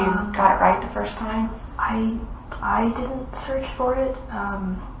make sure you got it right the first time? I didn't search for it.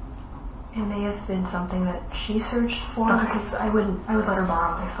 It may have been something that she searched for, because I would let her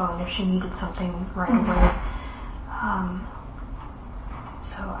borrow my phone if she needed something right away.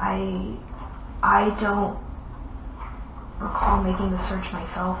 So I don't recall making the search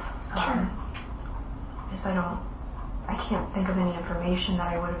myself. Because I can't think of any information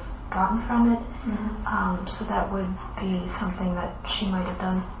that I would have gotten from it. Mm-hmm. So that would be something that she might have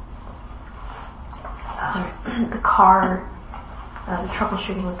done. The car, the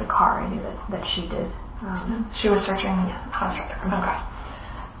troubleshooting with the car, I knew that she did. She was searching. Yeah. Okay.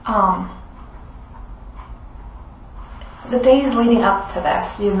 The days leading up to this,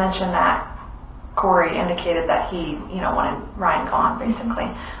 you mentioned that Corey indicated that he, wanted Ryan gone, basically.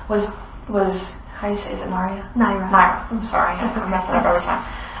 Was how do you say, is it Marion? Naira. I'm sorry, I mess it up every time.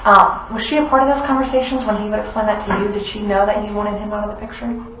 Was she a part of those conversations when he would explain that to you? Did she know that you wanted him out of the picture?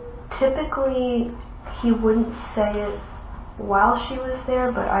 Typically, he wouldn't say it while she was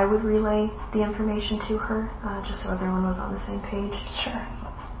there, but I would relay the information to her, just so everyone was on the same page. Sure.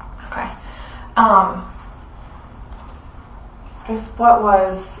 Okay.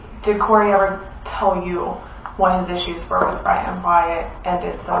 Did Corey ever tell you what his issues were with Ryan, why it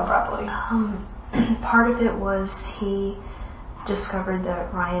ended so abruptly? Part of it was he discovered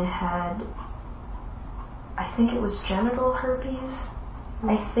that Ryan had, I think it was genital herpes.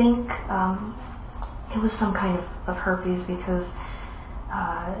 I think it was some kind of herpes, because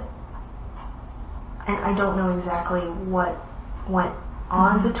and I don't know exactly what went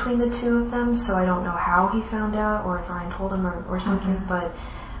on between the two of them, so I don't know how he found out, or if Ryan told him or something, but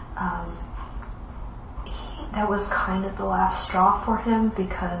that was kind of the last straw for him,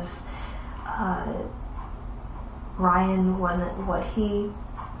 because Ryan wasn't what he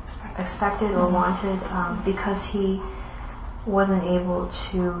expected or wanted, because he wasn't able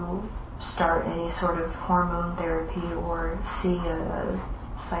to start any sort of hormone therapy or see a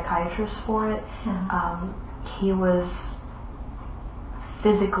psychiatrist for it. He was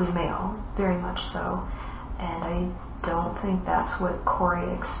physically male, very much so, and I don't think that's what Corey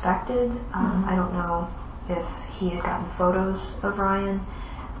expected. I don't know if he had gotten photos of Ryan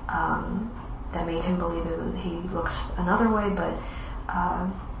that made him believe that he looks another way, but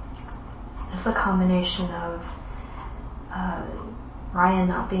just a combination of Ryan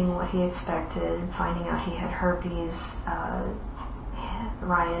not being what he expected, finding out he had herpes,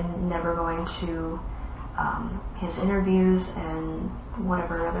 Ryan never going to his interviews, and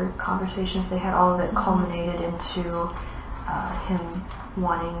whatever other conversations they had, all of it culminated into him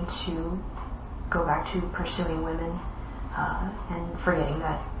wanting to go back to pursuing women and forgetting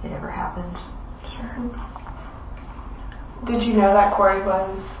that it ever happened. Sure. Did you know that Corey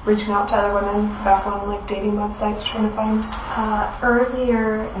was reaching out to other women back on like dating websites trying to find?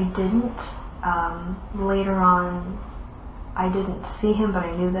 Earlier, I didn't. Later on, I didn't see him, but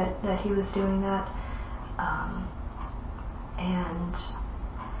I knew that he was doing that. And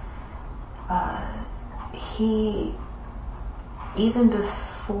he, even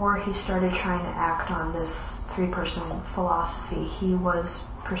before he started trying to act on this 3-person philosophy, he was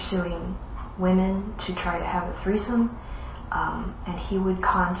pursuing women to try to have a threesome. And he would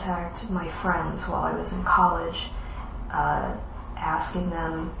contact my friends while I was in college, asking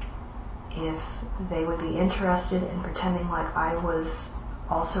them if they would be interested in pretending like I was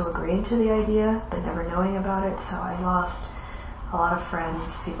also agreeing to the idea, but never knowing about it. So I lost a lot of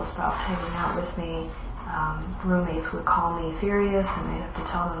friends. People stopped hanging out with me. Roommates would call me furious, and I'd have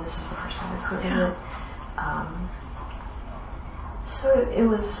to tell them this is the first time I've heard of it. So it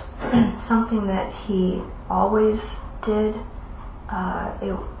was something that he always did,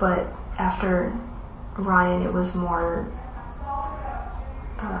 but after Ryan, it was more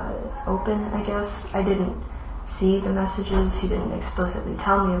open, I guess. I didn't see the messages. He didn't explicitly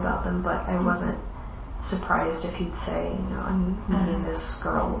tell me about them, but I wasn't surprised if he'd say, you know, I'm meeting this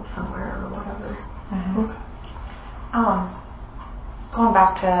girl somewhere or whatever. Going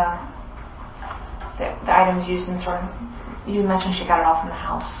back to the items used in sort of, you mentioned she got it all from the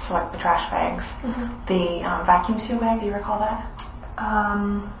house, so like the trash bags. The vacuum seal bag, do you recall that?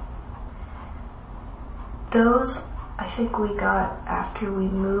 Those I think we got after we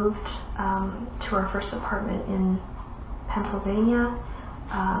moved to our first apartment in Pennsylvania,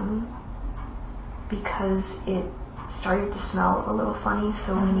 because it started to smell a little funny,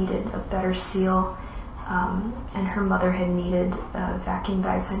 so we needed a better seal, and her mother had needed vacuum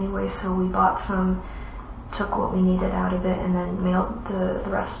bags anyway, so we bought some, took what we needed out of it, and then mailed the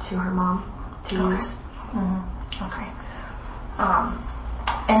rest to her mom to use. Okay.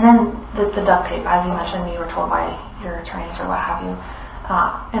 And then the duct tape, as you mentioned, you were told by your attorneys or what have you.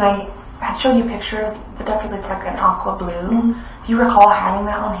 And I had showed you a picture of the duct tape. It's like an aqua blue. Do you recall having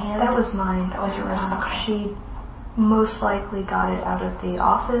that on hand? That was mine. That was yours. Okay. She most likely got it out of the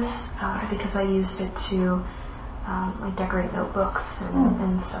office because I used it to like decorate notebooks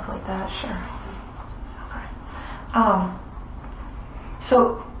and stuff like that. Sure. Okay.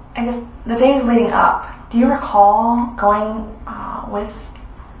 So I guess the days leading up, do you recall going with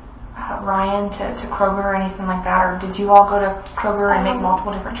Ryan to Kroger or anything like that, or did you all go to Kroger and make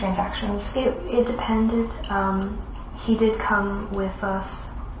multiple different transactions? It depended. He did come with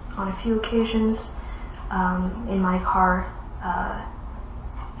us on a few occasions in my car,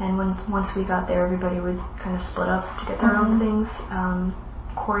 and once we got there, everybody would kind of split up to get their own things.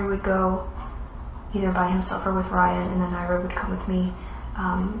 Corey would go either by himself or with Ryan, and then Ira would come with me.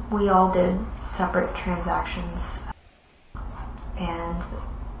 We all did separate transactions, and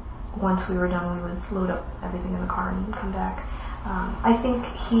once we were done, we would load up everything in the car and come back. I think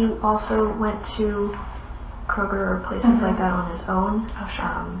he also went to Kroger or places like that on his own. Oh,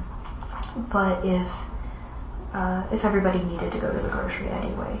 sure. But if everybody needed to go to the grocery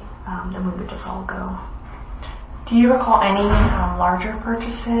anyway, then we would just all go. Do you recall any larger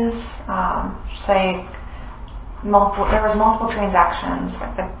purchases? Say, there was multiple transactions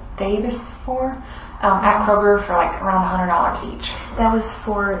like the day before at Kroger for like around $100 each. That was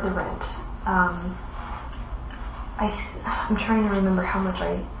for the rent. I'm trying to remember how much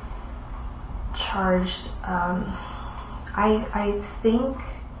I charged. I think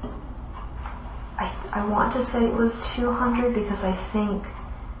I want to say it was $200 because I think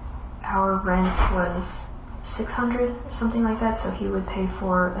our rent was $600 or something like that. So he would pay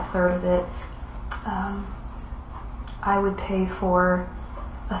for a third of it. I would pay for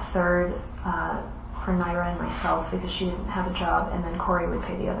a third for Naira and myself because she didn't have a job, and then Corey would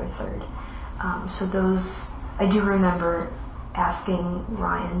pay the other third. So those, I do remember asking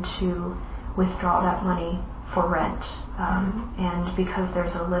Ryan to withdraw that money for rent, and because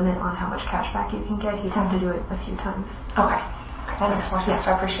there's a limit on how much cash back you can get, he'd have to do it a few times. Okay, that makes more sense. So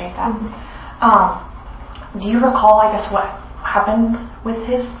I appreciate that. Do you recall, I guess, what happened with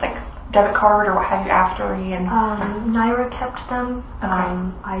his debit card or what have you after he and Naira kept them.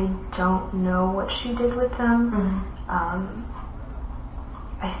 Okay. I don't know what she did with them.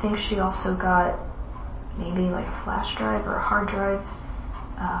 I think she also got maybe like a flash drive or a hard drive,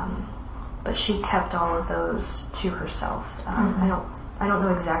 but she kept all of those to herself. I don't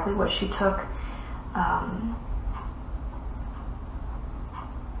know exactly what she took.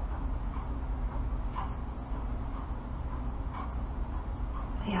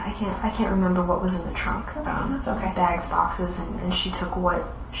 Yeah, I can't remember what was in the trunk. That's okay. Bags, boxes, and she took what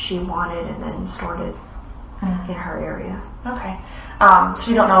she wanted and then stored it in her area. Okay. So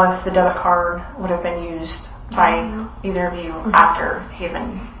you don't know if the debit card would have been used by either of you after he had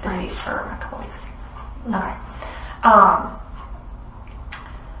been deceased for a couple weeks. Okay.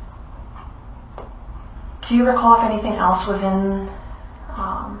 Do you recall if anything else was in,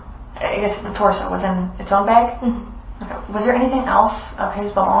 I guess the torso was in its own bag? Okay. Was there anything else of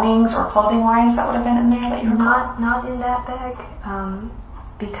his belongings or clothing-wise that would have been in there that you recall? Not in that bag,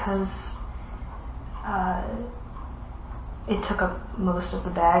 because it took up most of the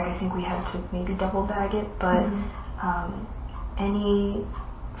bag. I think we had to maybe double bag it, but any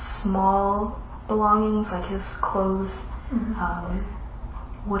small belongings, like his clothes,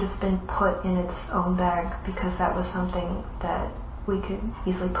 would have been put in its own bag, because that was something that we could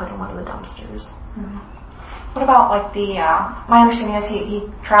easily put in one of the dumpsters. What about like the, my understanding is he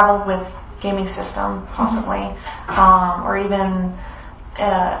traveled with gaming system, possibly, or even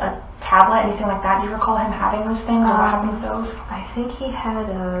a tablet, anything like that. Do you recall him having those things, or what happened with those? I think he had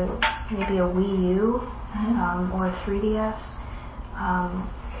maybe a Wii U or a 3DS.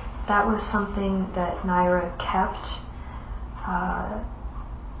 That was something that Naira kept,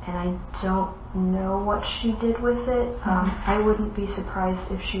 and I don't know what she did with it. I wouldn't be surprised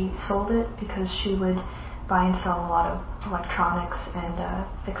if she sold it, because she would buy and sell a lot of electronics and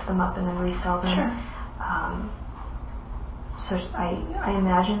fix them up and then resell them. So I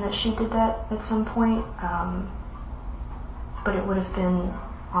imagine that she did that at some point, but it would have been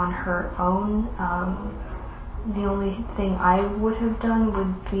on her own. The only thing I would have done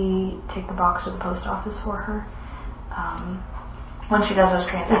would be take the box to the post office for her. When she does those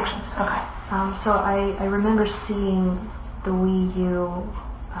transactions. Okay. So I remember seeing the Wii U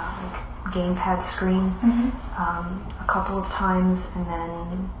gamepad screen a couple of times, and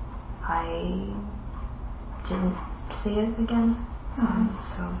then I didn't see it again.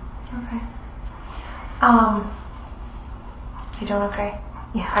 So okay. You doing okay?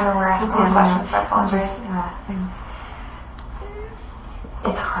 Yeah. I know we're asking more questions, so I apologize.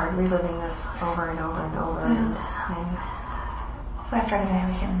 It's hard reliving this over and over and over, and so after today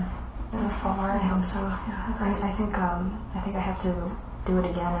we can move forward. I hope so. Yeah. I think I have to do it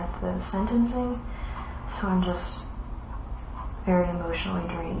again at the sentencing, so I'm just very emotionally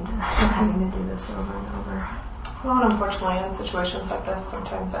drained having to do this over and over. Well, and unfortunately, in situations like this,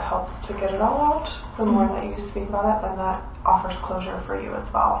 sometimes it helps to get it all out. The more that you speak about it, then that offers closure for you as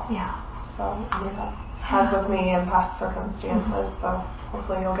well. Yeah. So, I mean, that has with me in past circumstances, so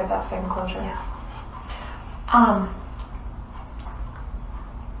hopefully you'll get that same closure. Yeah.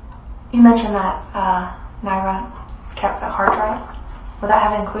 You mentioned that Naira kept a hard drive. Would that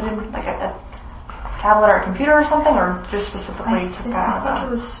have included like a tablet or a computer or something, or just specifically took that out? I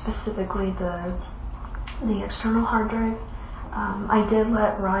think it was specifically the external hard drive. I did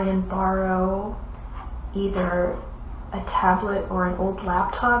let Ryan borrow either a tablet or an old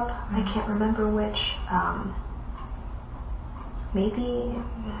laptop. I can't remember which. Maybe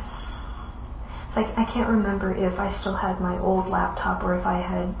it's like I can't remember if I still had my old laptop or if I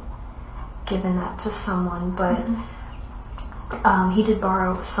had given that to someone, but he did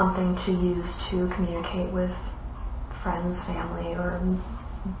borrow something to use to communicate with friends, family, or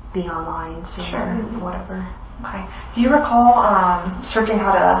be online to whatever. Okay. Do you recall searching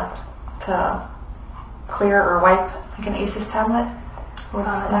how to clear or wipe like an ACES tablet?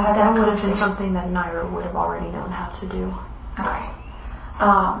 That would have been something that Naira would have already known how to do. Okay.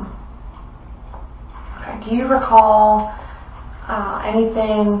 Okay. Do you recall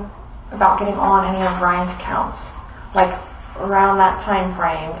anything about getting on any of Ryan's accounts, like around that time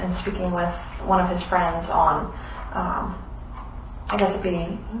frame, and speaking with one of his friends on, I guess it'd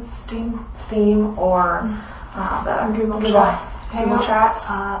be Steam or the Google Chat?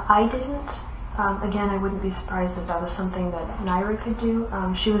 I didn't. Again, I wouldn't be surprised if that was something that Naira could do.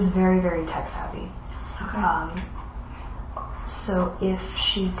 She was very, very tech savvy. Okay. So if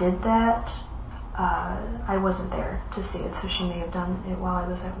she did that, I wasn't there to see it, so she may have done it while I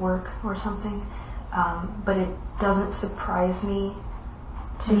was at work or something. But it doesn't surprise me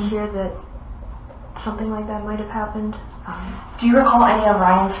to hear that something like that might have happened. Do you recall any of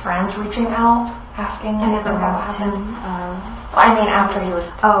Ryan's friends reaching out, asking anything about what happened? I mean, after he was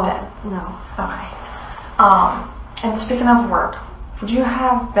dead. No. Okay. And speaking of work, would you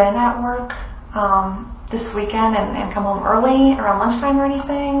have been at work this weekend and come home early around lunchtime or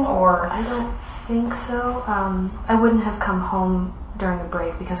anything? Or I don't think so. I wouldn't have come home during the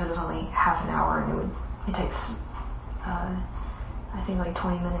break because it was only half an hour, and it takes I think like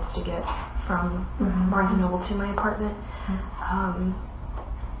 20 minutes to get from Barnes & Noble to my apartment.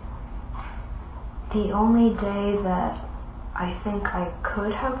 The only day that I think I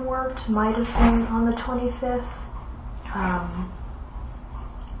could have worked might have been on the 25th,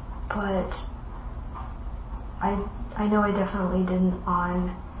 but I know I definitely didn't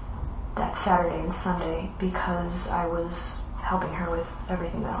on that Saturday and Sunday because I was helping her with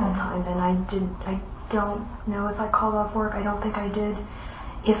everything that whole time, and I don't know if I called off work. I don't think I did.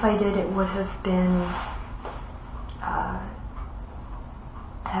 If I did, it would have been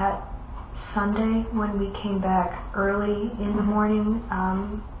that Sunday when we came back early in the morning,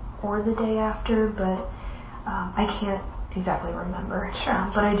 or the day after, but I can't exactly remember. Sure.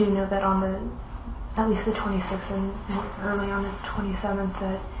 But I do know that on at least the 26th and early on the 27th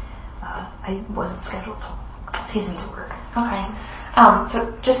that I wasn't scheduled to work. Okay.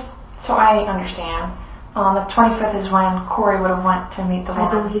 So just so I understand, the 25th is when Corey would have went to meet the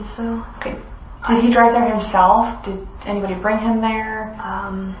woman. I believe so. Okay. Did he drive there himself? Did anybody bring him there?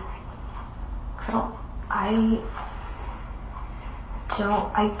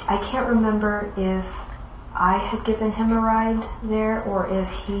 I can't remember if I had given him a ride there or if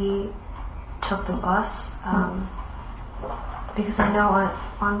he took the bus. Because I know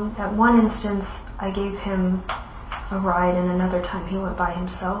at one instance I gave him a ride and another time he went by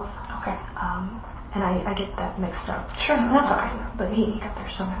himself. Okay. And I get that mixed up. Sure, so, that's okay. But he got there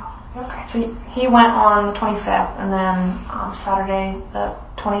somehow. Okay, so he went on the 25th and then Saturday the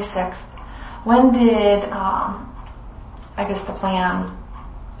 26th. When did, I guess, the plan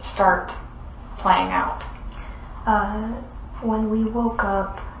start playing out? When we woke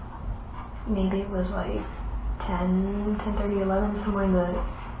up, maybe it was like 10:30, 11, somewhere in the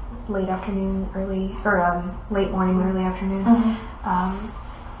late afternoon, late morning, early afternoon.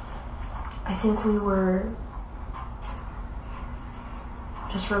 I think we were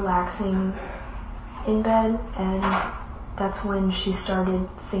just relaxing in bed, and that's when she started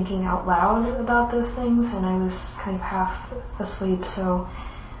thinking out loud about those things, and I was kind of half asleep, so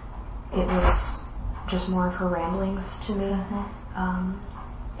it was just more of her ramblings to me.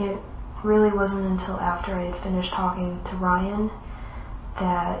 It really wasn't until after I had finished talking to Ryan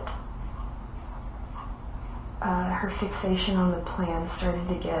that her fixation on the plan started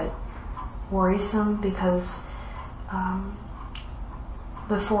to get worrisome, because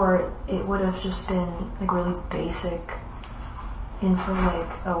before it would have just been like really basic info,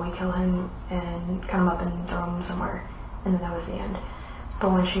 like, oh, we kill him and cut him up and throw him somewhere, and then that was the end.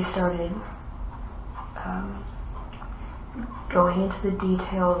 But when she started going into the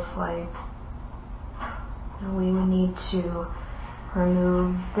details, like, you know, we would need to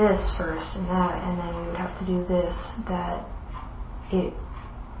remove this first and that, and then we would have to do this, that it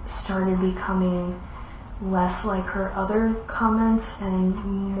started becoming less like her other comments and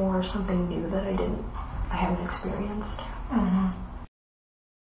more something new that I hadn't experienced.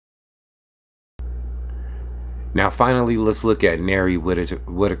 Now, finally, let's look at Neri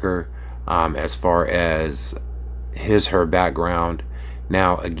Whitaker as far as her background.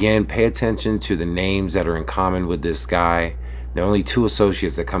 Now, again, pay attention to the names that are in common with this guy. There are only two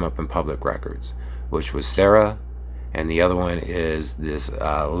associates that come up in public records, which was Sarah, and the other one is this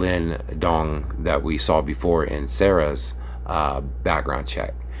Lin Dong that we saw before in Sarah's background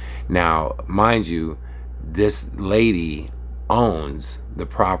check. Now, mind you, this lady owns the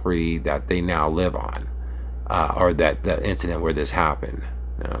property that they now live on, or that the incident where this happened.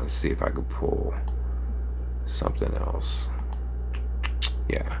 Now, let's see if I could pull something else.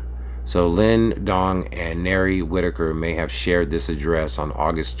 Yeah. So Lin Dong and Neri Whitaker may have shared this address on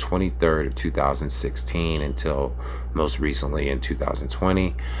August 23rd of 2016 until most recently in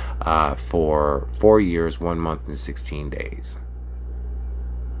 2020 for 4 years, 1 month, and 16 days.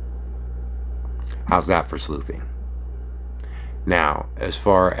 How's that for sleuthing? Now, as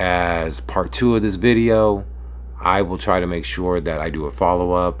far as part 2 of this video, I will try to make sure that I do a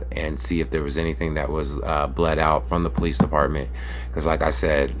follow-up and see if there was anything that was bled out from the police department, because like I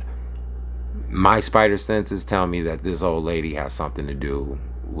said, my spider senses tell me that this old lady has something to do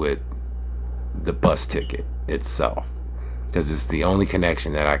with the bus ticket itself, because it's the only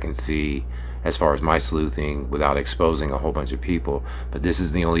connection that I can see as far as my sleuthing without exposing a whole bunch of people. But this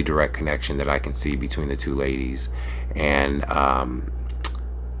is the only direct connection that I can see between the two ladies, and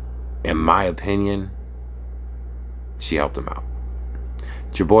in my opinion, she helped them out.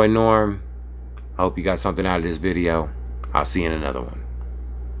 It's your boy Norm. I hope you got something out of this video. I'll see you in another one.